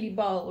 really, really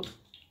bold.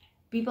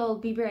 Be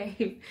bold, be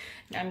brave.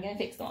 Now I'm gonna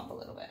fix them up a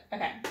little bit.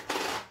 Okay.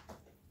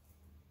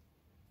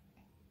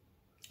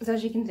 So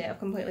as you can see, I've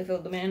completely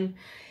filled them in,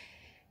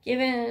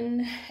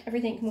 given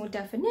everything more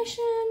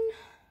definition,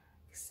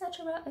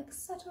 etc,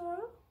 etc.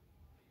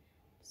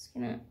 Just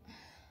gonna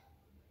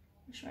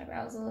push my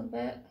brows a little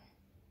bit.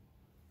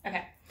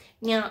 Okay,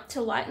 now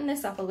to lighten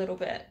this up a little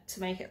bit,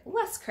 to make it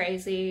less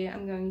crazy,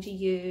 I'm going to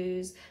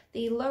use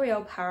the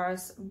L'Oreal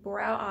Paris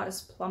Brow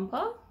Artist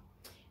Plumper,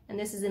 and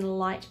this is in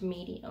light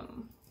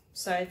medium.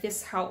 So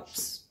this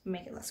helps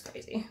make it less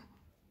crazy.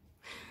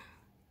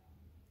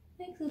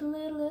 Makes it a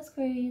little less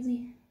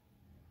crazy.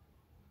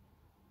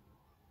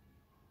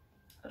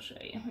 I'll show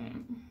you.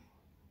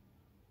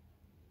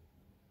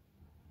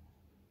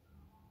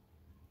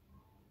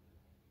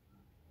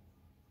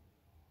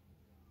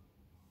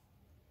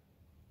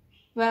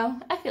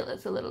 Well, I feel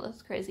it's a little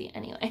less crazy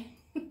anyway.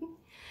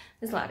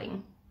 This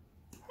lighting,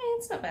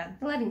 it's not bad.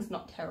 The lighting's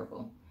not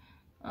terrible,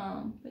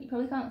 but you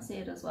probably can't see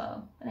it as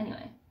well. But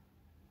anyway,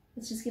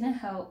 it's just gonna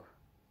help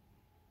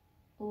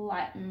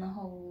lighten the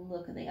whole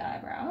look of the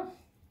eyebrow.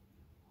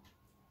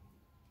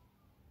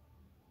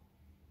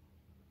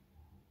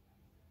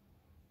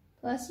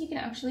 Plus, you can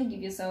actually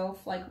give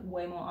yourself like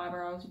way more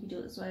eyebrows if you do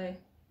it this way,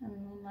 and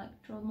then like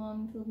draw them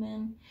on, fill them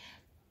in.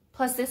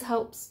 Plus, this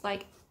helps,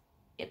 like,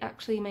 it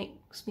actually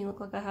makes me look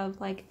like I have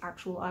like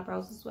actual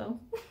eyebrows as well.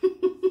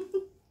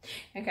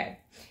 Okay,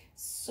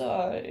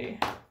 so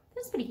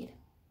that's pretty good.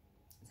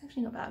 It's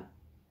actually not bad.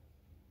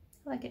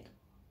 I like it.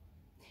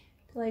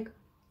 Like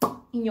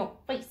in your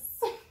face.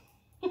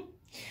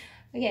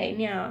 Okay,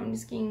 now I'm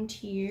just going to,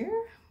 here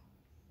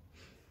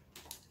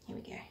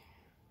we go,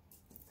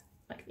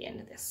 like the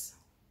end of this.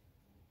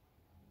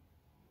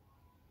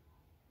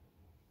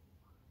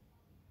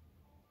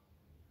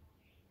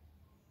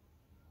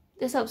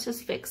 This helps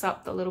just fix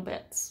up the little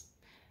bits,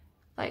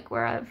 like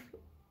where I've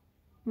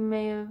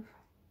may have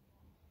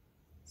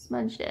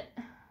smudged it.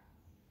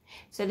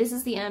 So this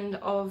is the end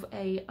of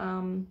a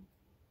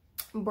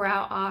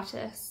Brow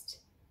Artist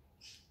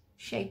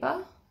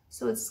shaper.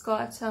 So it's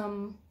got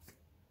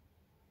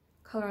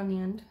color on the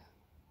end,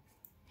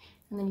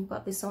 and then you've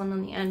got this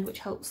on the end, which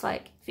helps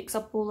like fix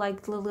up all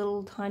like the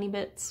little tiny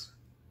bits,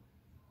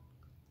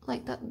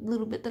 like that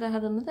little bit that I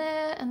had under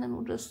there, and then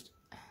we'll just,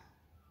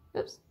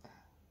 oops,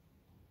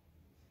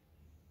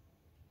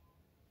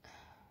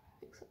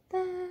 fix up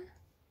there.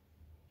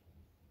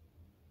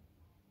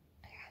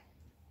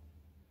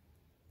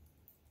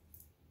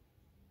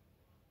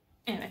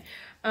 Anyway,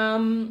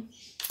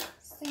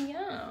 so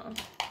yeah,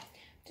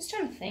 just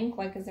trying to think,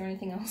 like, is there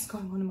anything else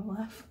going on in my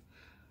life?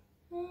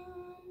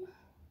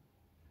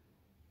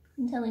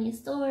 I'm telling you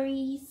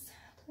stories,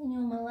 telling you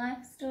all my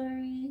life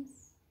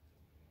stories.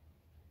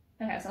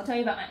 Okay, so I'll tell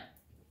you about my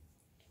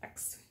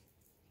ex.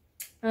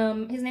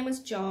 His name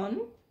was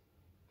John.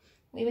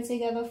 We were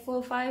together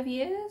for 5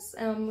 years.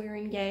 We were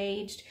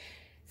engaged,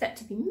 set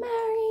to be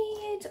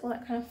married, all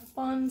that kind of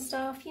fun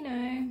stuff, you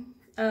know.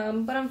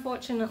 But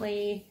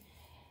unfortunately,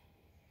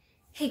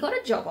 he got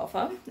a job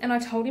offer and I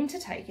told him to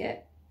take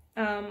it.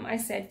 I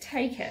said,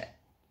 take it.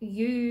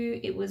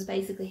 It was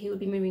basically, he would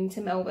be moving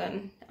to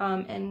Melbourne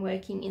and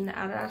working in the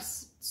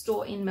Adidas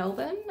store in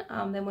Melbourne.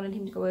 They wanted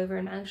him to go over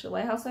and manage the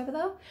warehouse over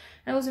there.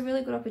 And it was a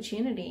really good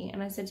opportunity.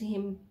 And I said to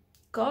him,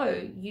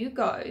 go, you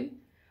go,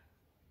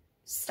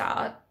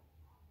 start.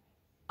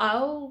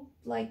 I'll,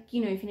 like,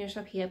 you know, finish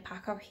up here,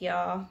 pack up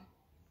here,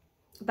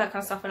 that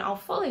kind of stuff, and I'll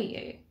follow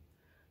you,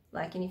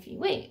 like, in a few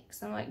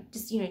weeks. I'm like,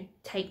 just, you know,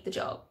 take the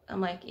job.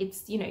 I'm like,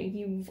 it's, you know,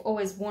 you've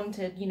always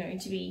wanted, you know,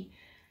 to be,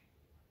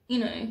 you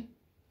know,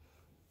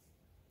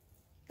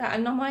 that.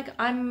 And I'm like,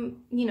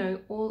 I'm, you know,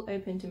 all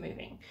open to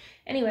moving.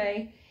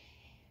 Anyway,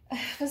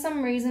 for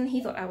some reason,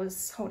 he thought I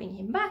was holding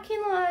him back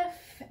in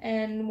life.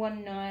 And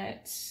one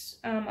night,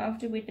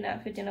 after we'd been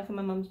out for dinner for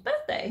my mum's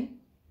birthday,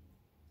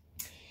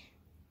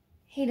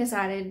 he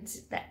decided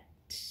that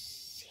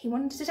he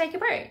wanted to take a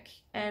break.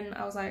 And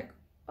I was like,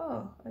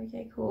 oh,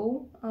 okay,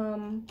 cool.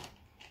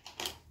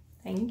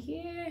 Thank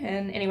you.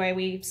 And anyway,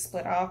 we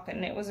split up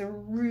and it was a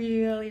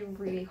really,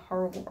 really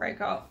horrible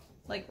breakup.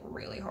 Like,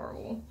 really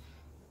horrible.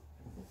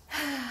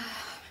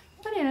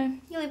 But you know,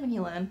 you live and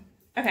you learn.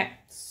 Okay,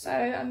 so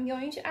I'm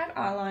going to add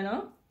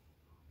eyeliner.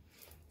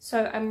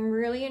 So I'm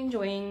really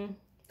enjoying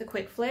the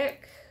Quick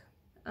Flick.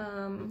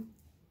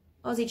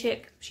 Aussie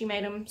chick, she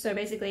made them. So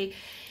basically,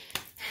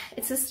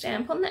 it's a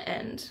stamp on the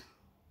end.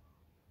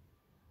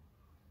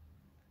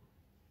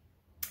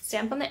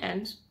 Stamp on the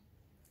end.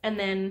 And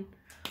then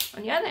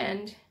on the other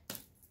end,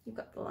 you've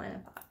got the liner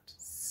part.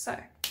 So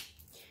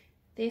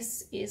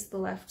this is the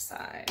left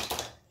side.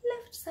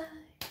 Left side.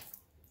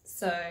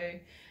 So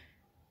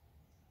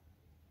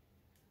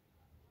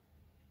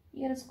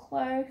you get as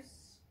close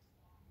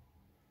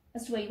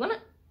as to where you want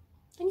it,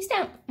 and you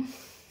stamp. And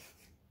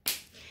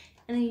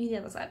then you do the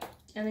other side.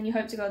 And then you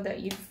hope to God that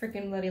you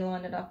freaking bloody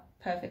lined it up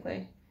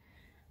perfectly.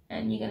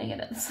 And you're gonna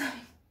get it the same.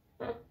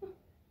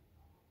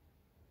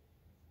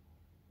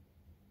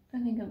 I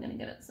think I'm gonna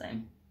get it the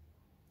same.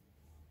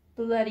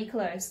 Bloody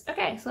close.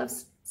 Okay, so I've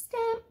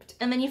stamped.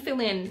 And then you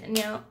fill in. And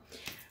now,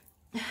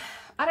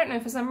 I don't know,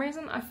 for some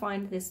reason I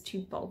find this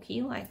too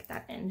bulky, like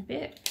that end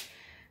bit,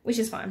 which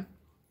is fine.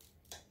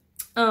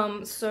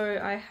 So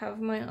I have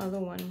my other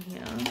one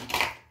here.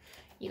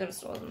 You gotta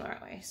store them the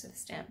right way, so the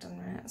stamp doesn't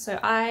matter. So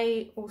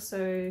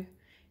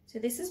so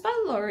this is by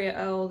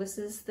L'Oreal. This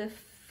is the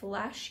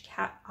Flash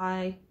Cat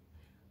Eye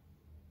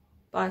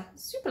by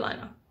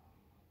Superliner.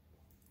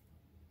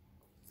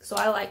 So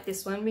I like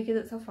this one because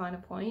it's a finer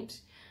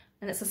point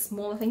and it's a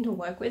smaller thing to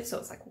work with, so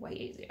it's like way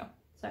easier.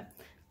 So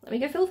let me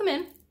go fill them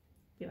in.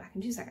 Be back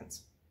in 2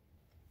 seconds.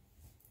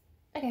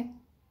 Okay,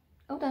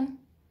 all done.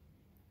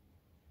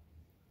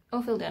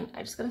 All filled in.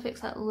 I just gotta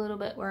fix that little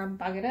bit where I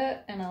buggered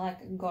it and I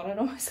like got it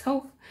on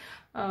myself.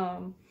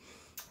 I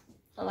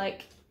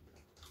like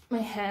my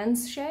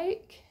hands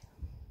shake.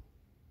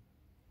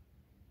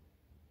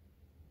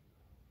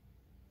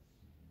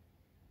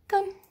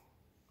 Come.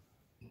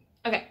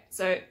 Okay,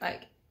 so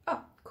like,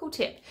 oh, cool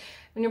tip.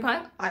 When you're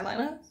applying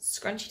eyeliner,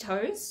 scrunch your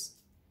toes.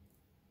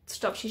 It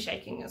stops you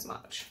shaking as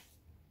much,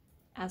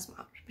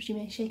 but you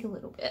may shake a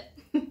little bit.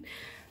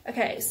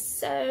 Okay,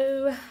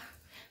 so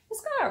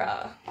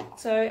mascara.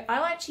 So I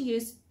like to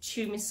use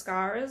 2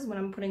 mascaras when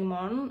I'm putting them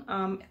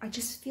on. I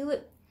just feel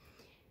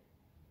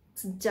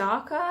it's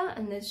darker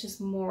and there's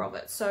just more of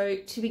it. So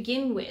to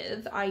begin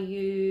with, I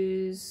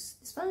use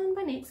this one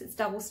by NYX. It's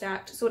double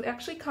stacked. So it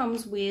actually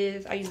comes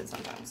with, I use it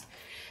sometimes,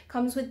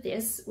 comes with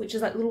this, which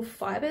is like little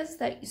fibers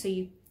that, so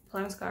you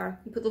apply mascara,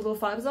 you put the little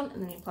fibers on,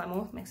 and then you apply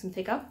more, makes them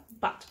thicker.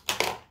 But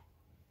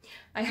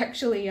I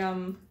actually,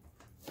 I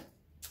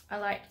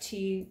like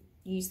to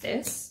use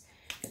this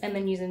and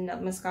then use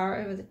another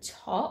mascara over the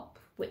top,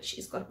 which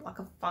has got like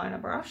a finer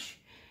brush,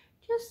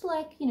 just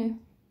like, you know,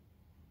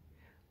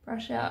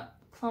 brush out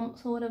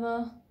clumps or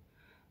whatever.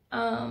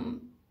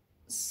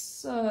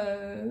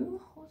 So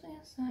what was I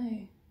gonna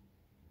say?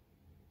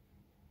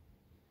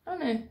 I don't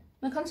know,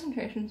 my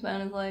concentration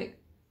span is like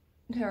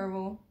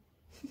terrible.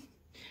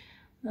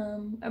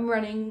 I'm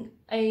running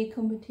a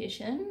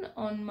competition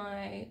on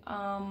my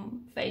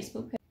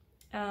Facebook page.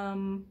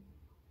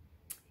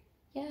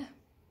 Yeah.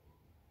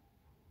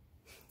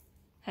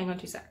 Hang on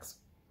 2 secs.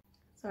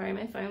 Sorry,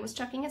 my phone was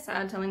chucking a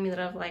sad telling me that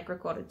I've like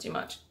recorded too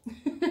much.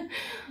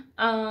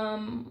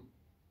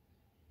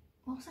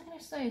 What was I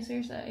gonna say?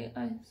 Seriously,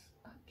 I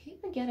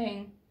keep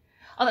forgetting.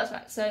 Oh, that's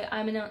right. So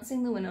I'm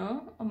announcing the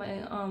winner on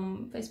my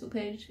Facebook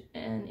page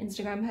and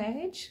Instagram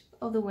page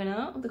of the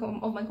winner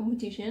of my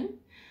competition.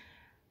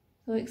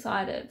 So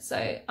excited.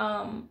 So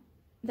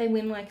they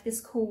win like this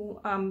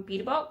cool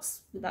beauty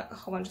box with like a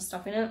whole bunch of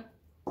stuff in it,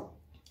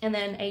 and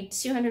then a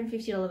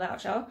 $250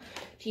 voucher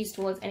to use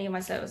towards any of my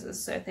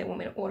services. So if they want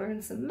me to order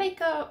in some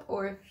makeup,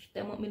 or if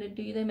they want me to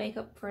do their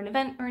makeup for an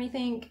event or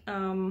anything,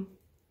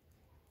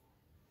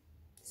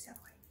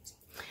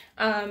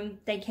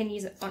 they can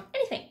use it on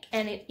anything,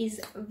 and it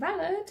is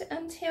valid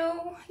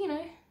until, you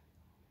know,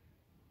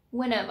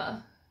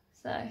 whenever.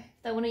 So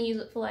if they want to use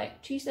it for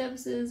like 2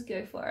 services,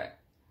 go for it.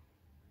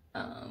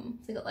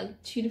 They got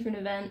like 2 different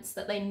events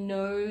that they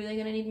know they're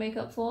gonna need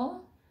makeup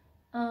for,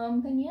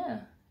 then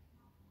yeah.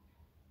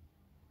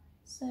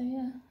 So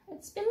yeah,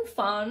 it's been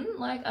fun.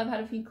 Like, I've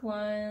had a few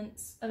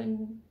clients, I've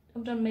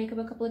done makeup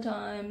a couple of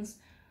times.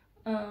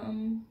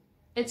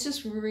 It's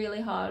just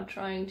really hard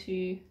trying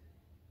to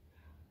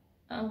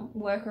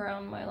work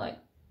around my like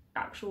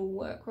actual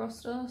work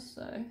roster,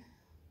 so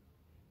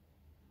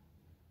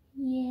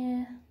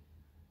yeah.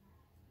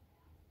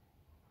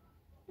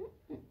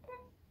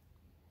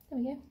 There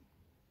we go.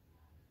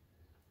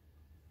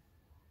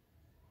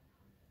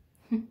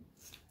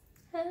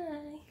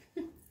 Hi.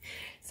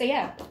 So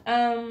yeah,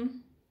 now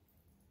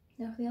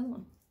for the other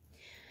one.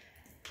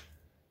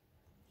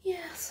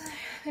 Yeah, so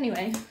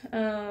anyway,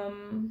 I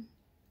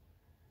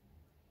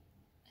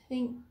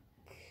think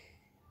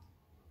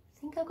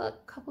I've got a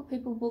couple of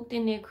people booked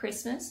in near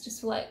Christmas,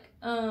 just for like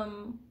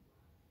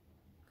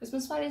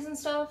Christmas parties and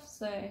stuff,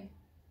 so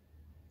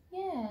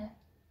yeah,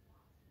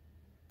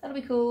 that'll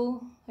be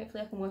cool.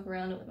 Hopefully I can work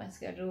around it with my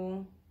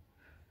schedule,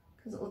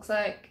 because it looks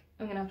like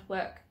I'm gonna have to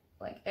work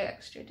like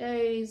extra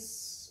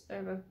days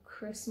over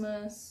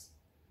Christmas,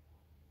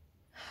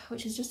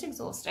 which is just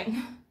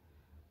exhausting.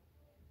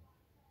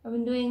 I've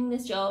been doing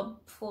this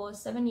job for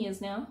 7 years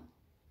now.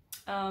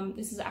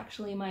 This is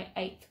actually my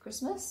 8th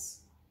Christmas.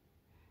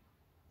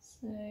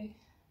 So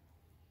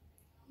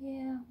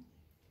yeah,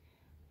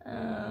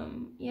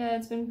 yeah,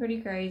 it's been pretty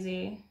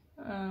crazy,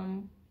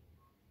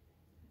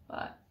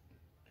 but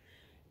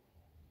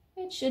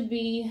it should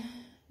be,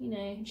 you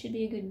know, it should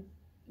be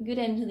a good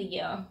end to the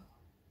year,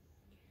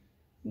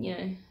 you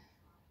know,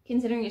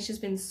 considering it's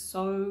just been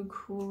so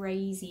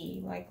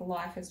crazy. Like,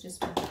 life has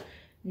just been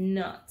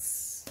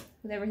nuts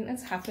with everything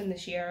that's happened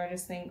this year. I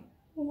just think,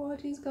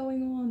 what is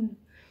going on?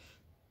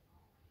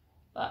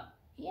 But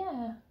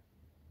yeah.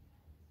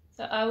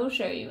 So I will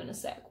show you in a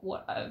sec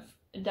what I've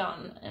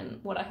done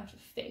and what I have to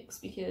fix,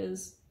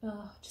 because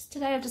just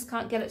today I just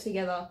can't get it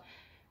together,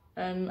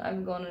 and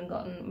I've gone and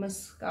gotten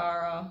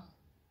mascara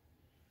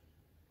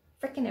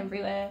freaking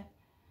everywhere.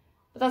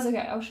 But that's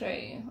okay, I'll show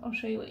you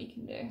what you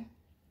can do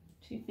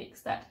to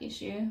fix that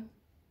issue.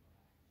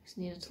 Just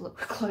needed to look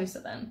closer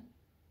then.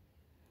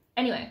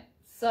 Anyway,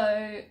 so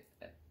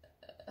they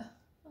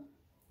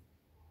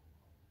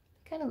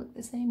kind of look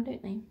the same,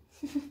 don't they?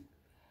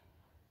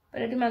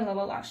 But I do my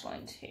lower lash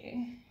line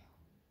too.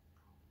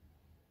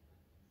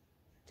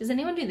 Does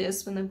anyone do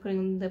this when they're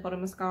putting their bottom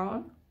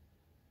mascara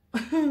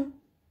on?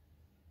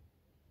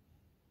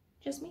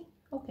 Just me?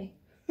 Okay.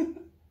 Come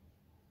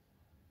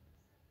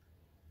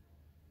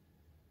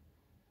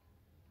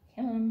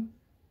on.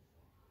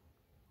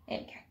 There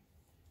we go.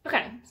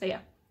 Okay, so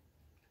yeah.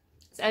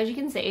 So as you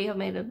can see, I've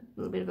made a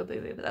little bit of a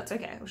boo-boo, but that's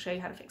okay. I'll show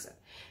you how to fix it.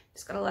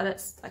 Just gotta let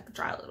it like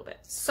dry a little bit.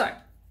 So,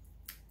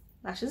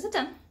 lashes are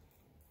done.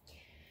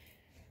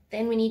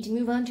 Then we need to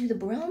move on to the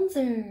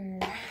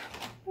bronzer.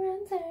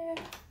 Bronzer.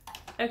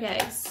 Okay,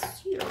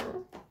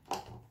 so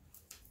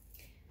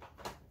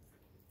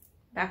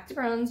back to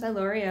Bronze by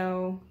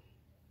L'Oreal.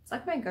 It's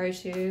like my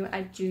go-to.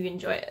 I do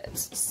enjoy it.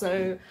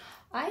 So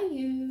I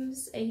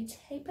use a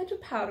tapered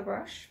powder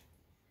brush.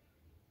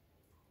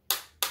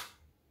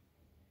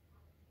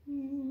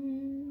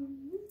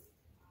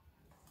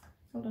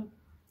 Hold on.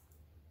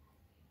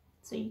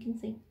 So you can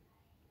see.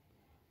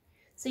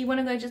 So you want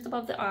to go just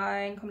above the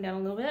eye and come down a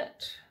little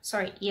bit.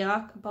 Sorry,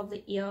 ear, above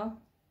the ear,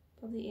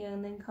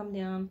 and then come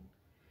down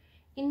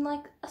in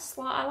like a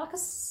slight, I like a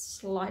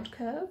slight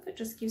curve. It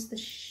just gives the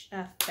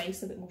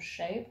face a bit more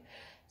shape.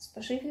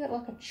 especially if you've got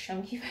like a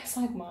chunky face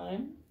like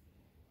mine.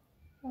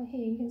 Oh,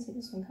 here, you can see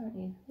this one, can't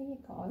you? There you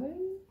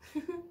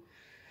go.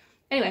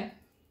 Anyway,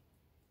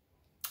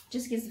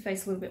 just gives the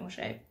face a little bit more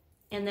shape.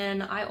 And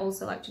then I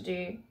also like to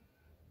do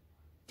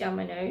down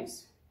my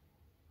nose.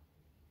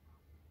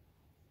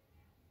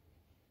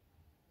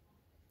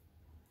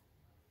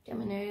 Down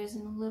my nose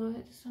and a little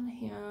bit just on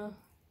here.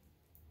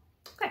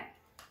 Okay.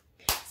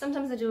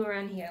 Sometimes I do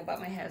around here, but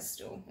my hair's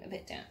still a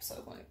bit damp, so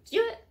I won't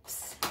do it.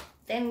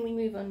 Then we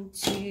move on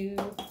to,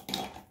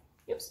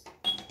 oops,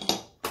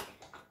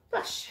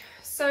 blush.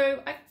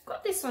 So I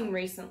got this one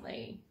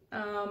recently.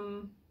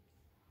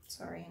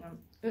 Sorry, hang on.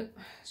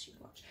 It's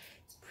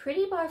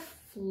Pretty by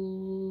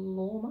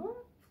Florma.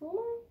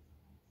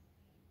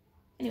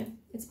 Anyway,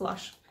 it's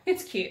blush.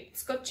 It's cute.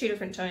 It's got 2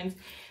 different tones,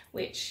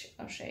 which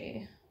I'll show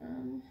you.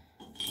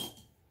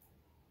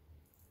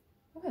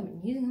 What have I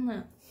been using on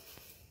that?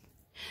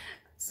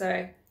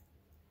 So,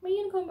 my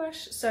unicorn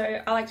brush.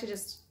 So I like to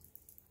just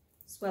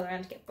swirl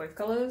around to get both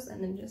colours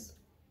and then just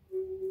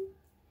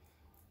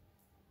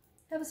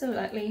ever so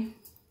lightly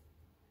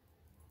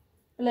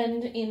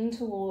blend in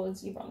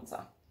towards your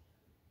bronzer.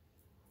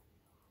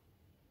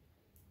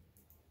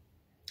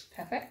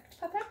 Perfect,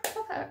 perfect,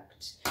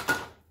 perfect.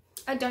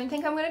 I don't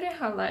think I'm going to do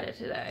highlighter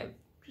today,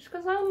 just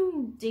because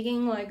I'm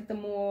digging like the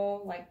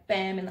more like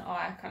bam in the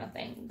eye kind of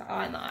thing, the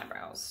eye and the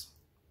eyebrows.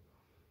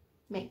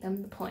 Make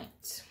them the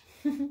point.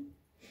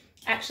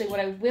 Actually, what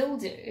I will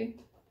do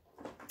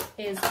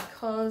is,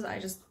 because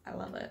I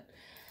love it,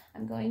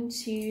 I'm going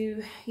to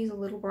use a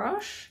little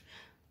brush.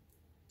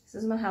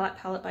 This is my highlight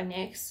palette by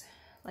NYX.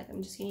 Like,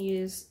 I'm just going to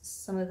use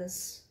some of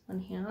this on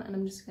here, and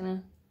I'm just going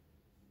to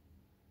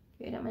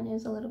go down my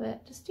nose a little bit,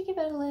 just to give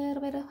it a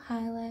little bit of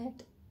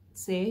highlight.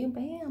 See,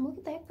 bam, look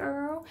at that,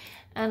 girl.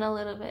 And a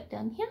little bit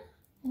down here,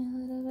 and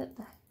a little bit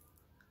there.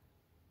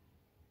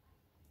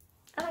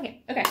 I like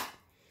it. Okay.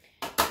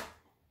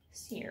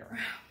 So,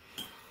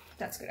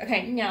 that's good.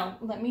 Okay, now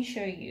let me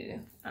show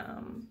you.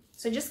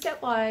 So just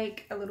get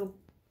like a little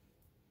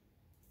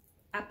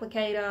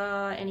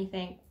applicator,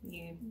 anything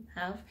you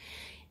have.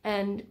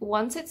 And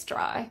once it's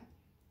dry,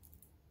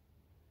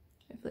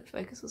 hopefully it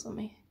focuses on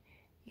me,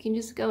 you can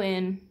just go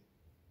in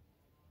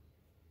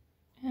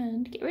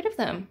and get rid of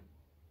them.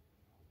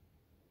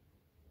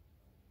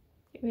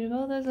 Get rid of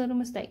all those little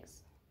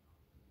mistakes.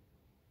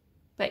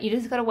 But you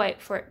just gotta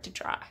wait for it to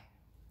dry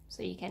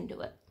so you can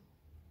do it.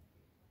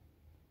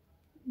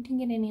 I didn't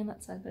get any on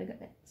that side, but I got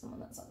some on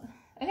that side.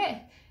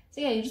 Okay, so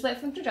yeah, you just wait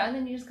for them to dry, and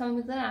then you just come in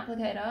with an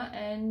applicator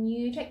and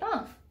you take them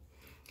off.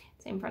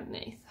 Same front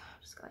underneath,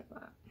 just go like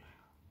that.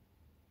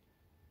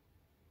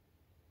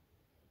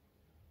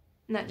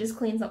 And that just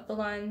cleans up the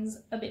lines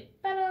a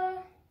bit better.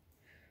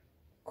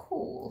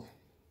 Cool.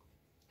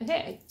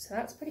 Okay, so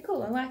that's pretty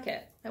cool. I like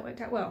it. That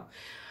worked out well.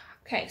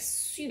 Okay,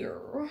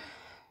 so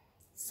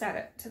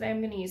Satin. Today I'm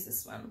going to use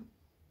this one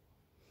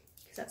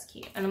because that's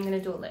cute, and I'm going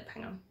to do a lip.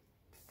 Hang on.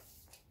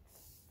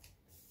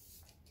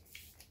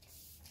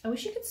 I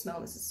wish you could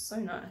smell this. It's so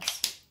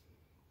nice.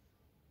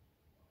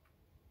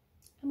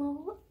 I'm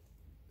all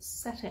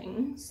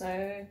setting, so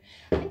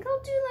I think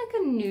I'll do like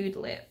a nude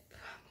lip.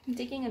 I'm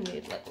digging a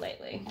nude lip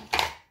lately.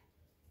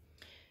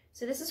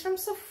 So this is from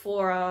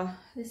Sephora.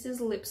 This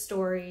is Lip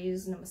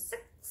Stories number 6.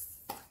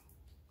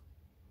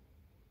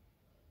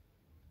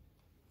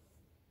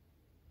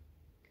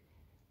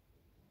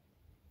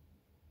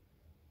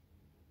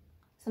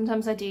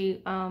 Sometimes I do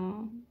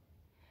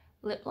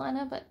lip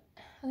liner, but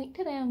I think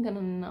today I'm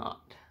gonna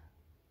not.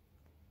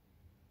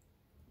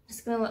 I'm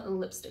just gonna let the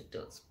lipstick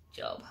do its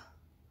job.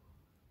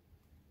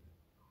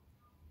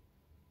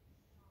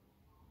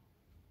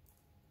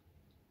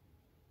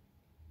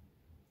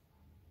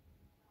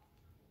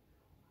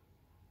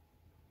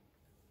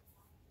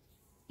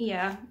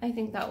 Yeah, I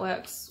think that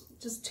works.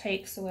 Just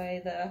takes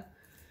away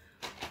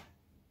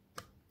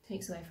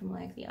from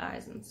like the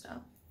eyes and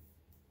stuff.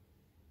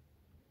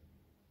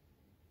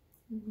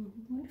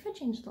 What if I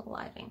change the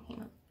lighting?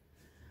 Hang on.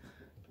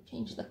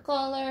 Change the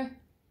color.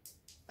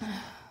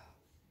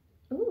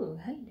 Ooh,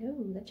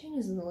 hello. That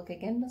changes the look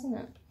again, doesn't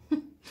it?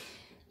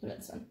 Look at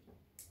this one.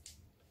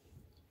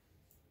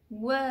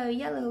 Whoa,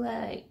 yellow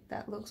light.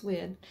 That looks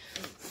weird.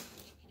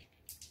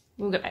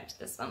 We'll go back to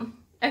this one.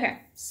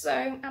 Okay,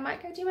 so I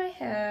might go do my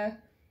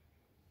hair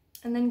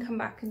and then come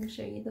back and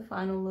show you the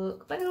final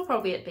look, but it'll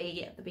probably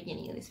be at the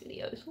beginning of this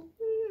video. So,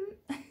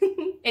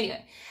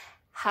 anyway,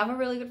 have a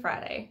really good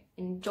Friday,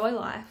 enjoy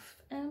life,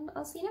 and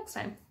I'll see you next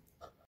time.